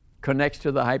connects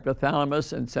to the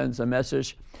hypothalamus and sends a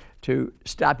message to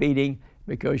stop eating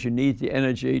because you need the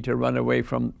energy to run away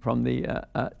from the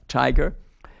tiger.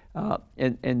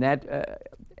 And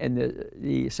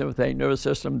the sympathetic nervous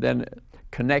system then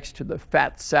connects to the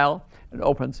fat cell and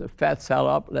opens the fat cell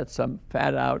up, lets some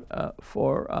fat out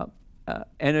for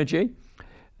energy.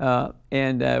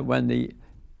 And when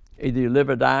either you live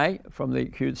or die from the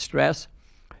acute stress,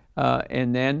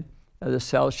 and then the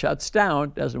cell shuts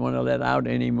down, doesn't want to let out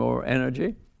any more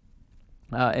energy.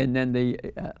 And then the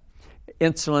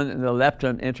insulin and the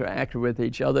leptin interact with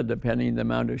each other depending on the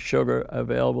amount of sugar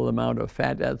available, the amount of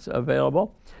fat that's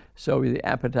available. So the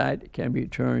appetite can be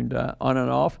turned on and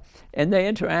off. And they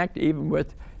interact even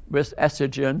with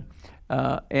estrogen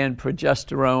and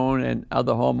progesterone and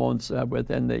other hormones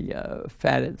within the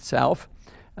fat itself.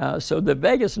 So the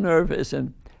vagus nerve is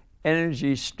an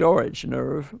energy storage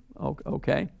nerve,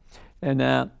 okay?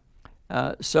 And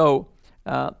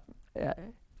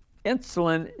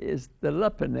insulin is the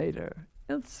lipinator.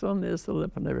 Insulin is the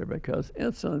lipinator because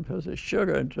insulin puts the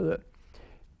sugar into the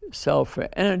cell for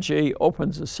energy,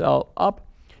 opens the cell up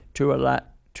to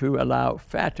allow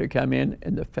fat to come in,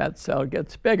 and the fat cell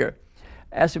gets bigger.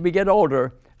 As we get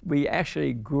older, we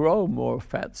actually grow more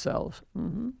fat cells.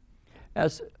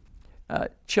 As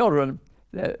children,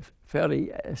 they're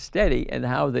fairly steady, and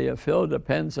how they are filled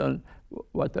depends on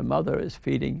what the mother is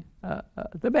feeding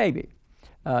the baby.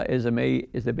 Is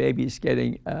the baby's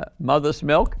getting mother's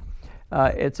milk?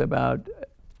 It's about,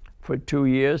 for 2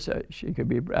 years, she could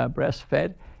be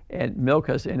breastfed, and milk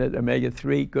has in it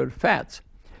omega-3 good fats.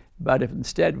 But if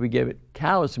instead we give it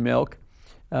cow's milk,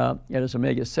 it has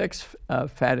omega-6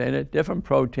 fat in it, different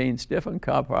proteins, different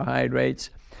carbohydrates,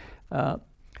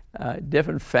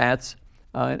 different fats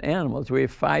in animals. We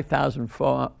have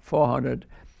 5,400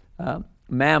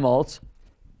 mammals,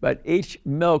 but each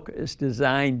milk is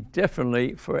designed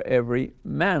differently for every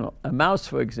mammal. A mouse,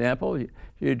 for example,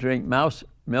 you drink mouse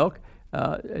milk,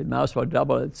 a mouse will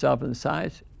double itself in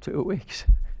size 2 weeks.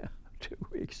 2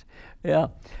 weeks, yeah.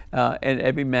 And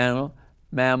every mammal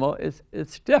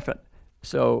it's different.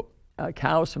 So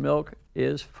cow's milk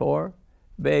is for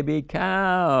baby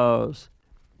cows.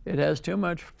 It has too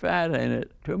much fat in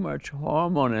it, too much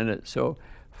hormone in it. So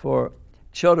for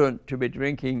children to be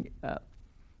drinking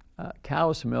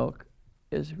cow's milk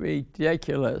is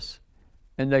ridiculous,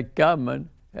 and the government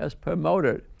has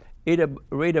promoted it.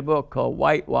 Read a book called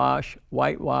Whitewash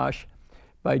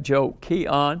by Joe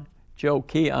Keon.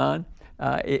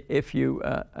 If you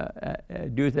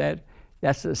do that,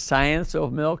 that's the science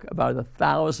of milk, about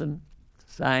 1,000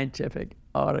 scientific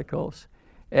articles.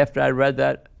 After I read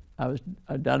that, I was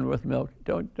done with milk.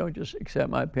 Don't just accept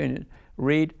my opinion.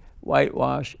 Read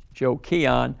Whitewash, Joe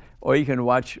Keon, or you can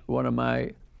watch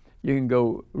you can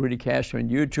go Rudy Cashman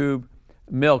YouTube.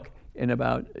 Milk in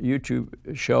about YouTube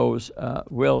shows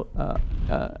will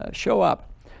show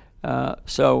up.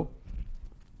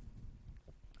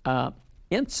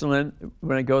 Insulin,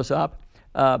 when it goes up,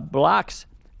 blocks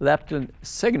leptin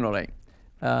signaling.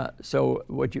 So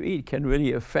what you eat can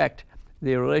really affect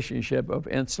the relationship of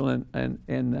insulin and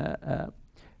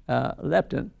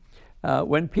leptin.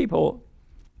 When people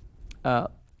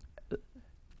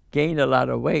gain a lot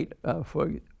of weight,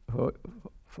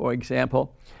 for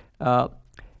example, some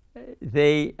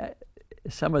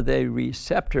of the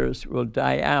receptors will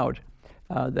die out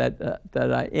that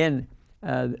are in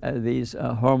these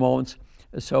hormones.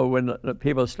 So when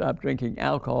people stop drinking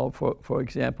alcohol, for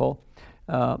example,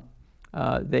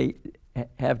 they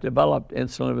have developed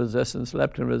insulin resistance,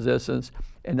 leptin resistance,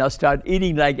 and they'll start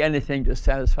eating like anything to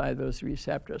satisfy those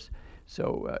receptors.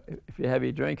 So if you're a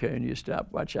heavy drinker and you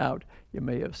stop, watch out. You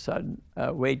may have sudden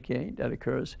weight gain that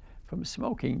occurs from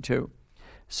smoking too.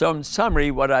 So in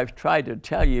summary, what I've tried to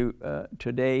tell you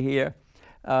today here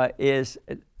is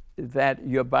that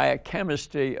your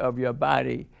biochemistry of your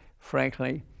body,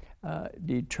 frankly,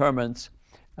 determines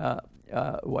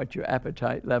what your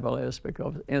appetite level is,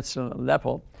 because insulin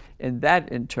level, and that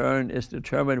in turn is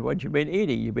determined what you've been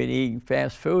eating. You've been eating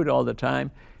fast food all the time,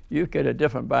 you get a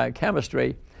different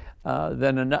biochemistry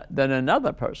than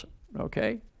another person,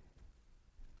 okay?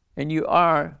 And you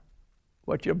are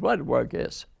what your blood work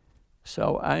is.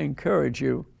 So I encourage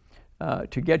you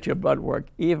to get your blood work,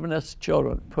 even as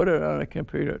children. Put it on a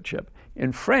computer chip.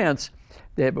 In France,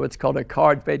 they have what's called a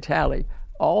carte vitale.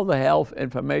 All the health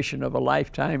information of a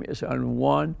lifetime is on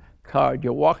one card.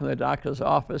 You walk in the doctor's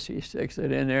office, he sticks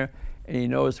it in there, and he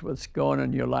knows what's going on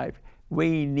in your life.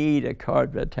 We need a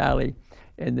carte vitale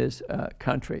in this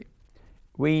country.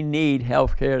 We need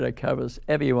health care that covers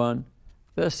everyone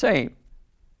the same.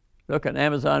 Look at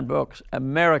Amazon books.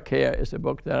 AmeriCare is a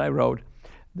book that I wrote,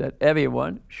 that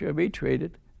everyone should be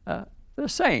treated the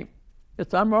same.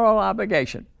 It's a moral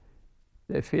obligation.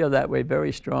 They feel that way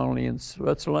very strongly in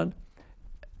Switzerland.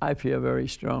 I feel very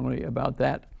strongly about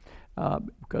that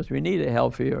because we need a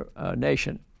healthier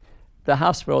nation. The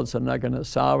hospitals are not going to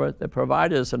solve it. The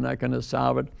providers are not going to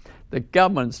solve it. The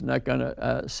government's not going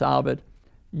to solve it.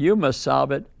 You must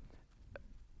solve it.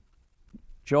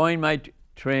 Join my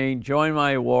train, join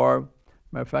my war.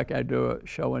 Matter of fact, I do a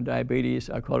show on diabetes.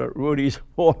 I call it Rudy's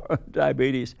War on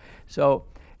Diabetes. So,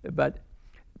 but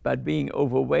being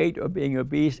overweight or being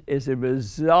obese is a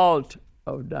result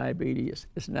of diabetes.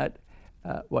 It's not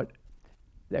what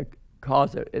that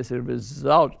causes it. It's a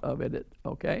result of it,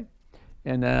 okay?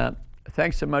 And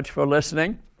thanks so much for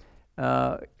listening.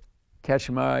 Catch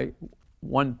my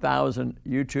 1,000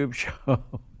 YouTube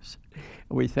shows.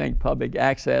 We thank Public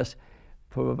Access.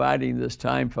 providing this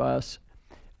time for us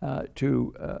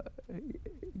to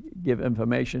give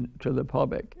information to the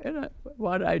public. And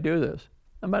why do I do this?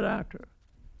 I'm a doctor.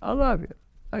 I love you.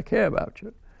 I care about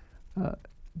you.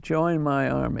 Join my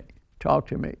army. Talk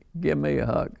to me. Give me a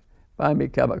hug. Buy me a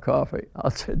cup of coffee. I'll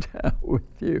sit down with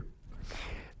you.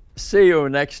 See you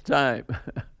next time.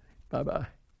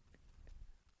 Bye-bye.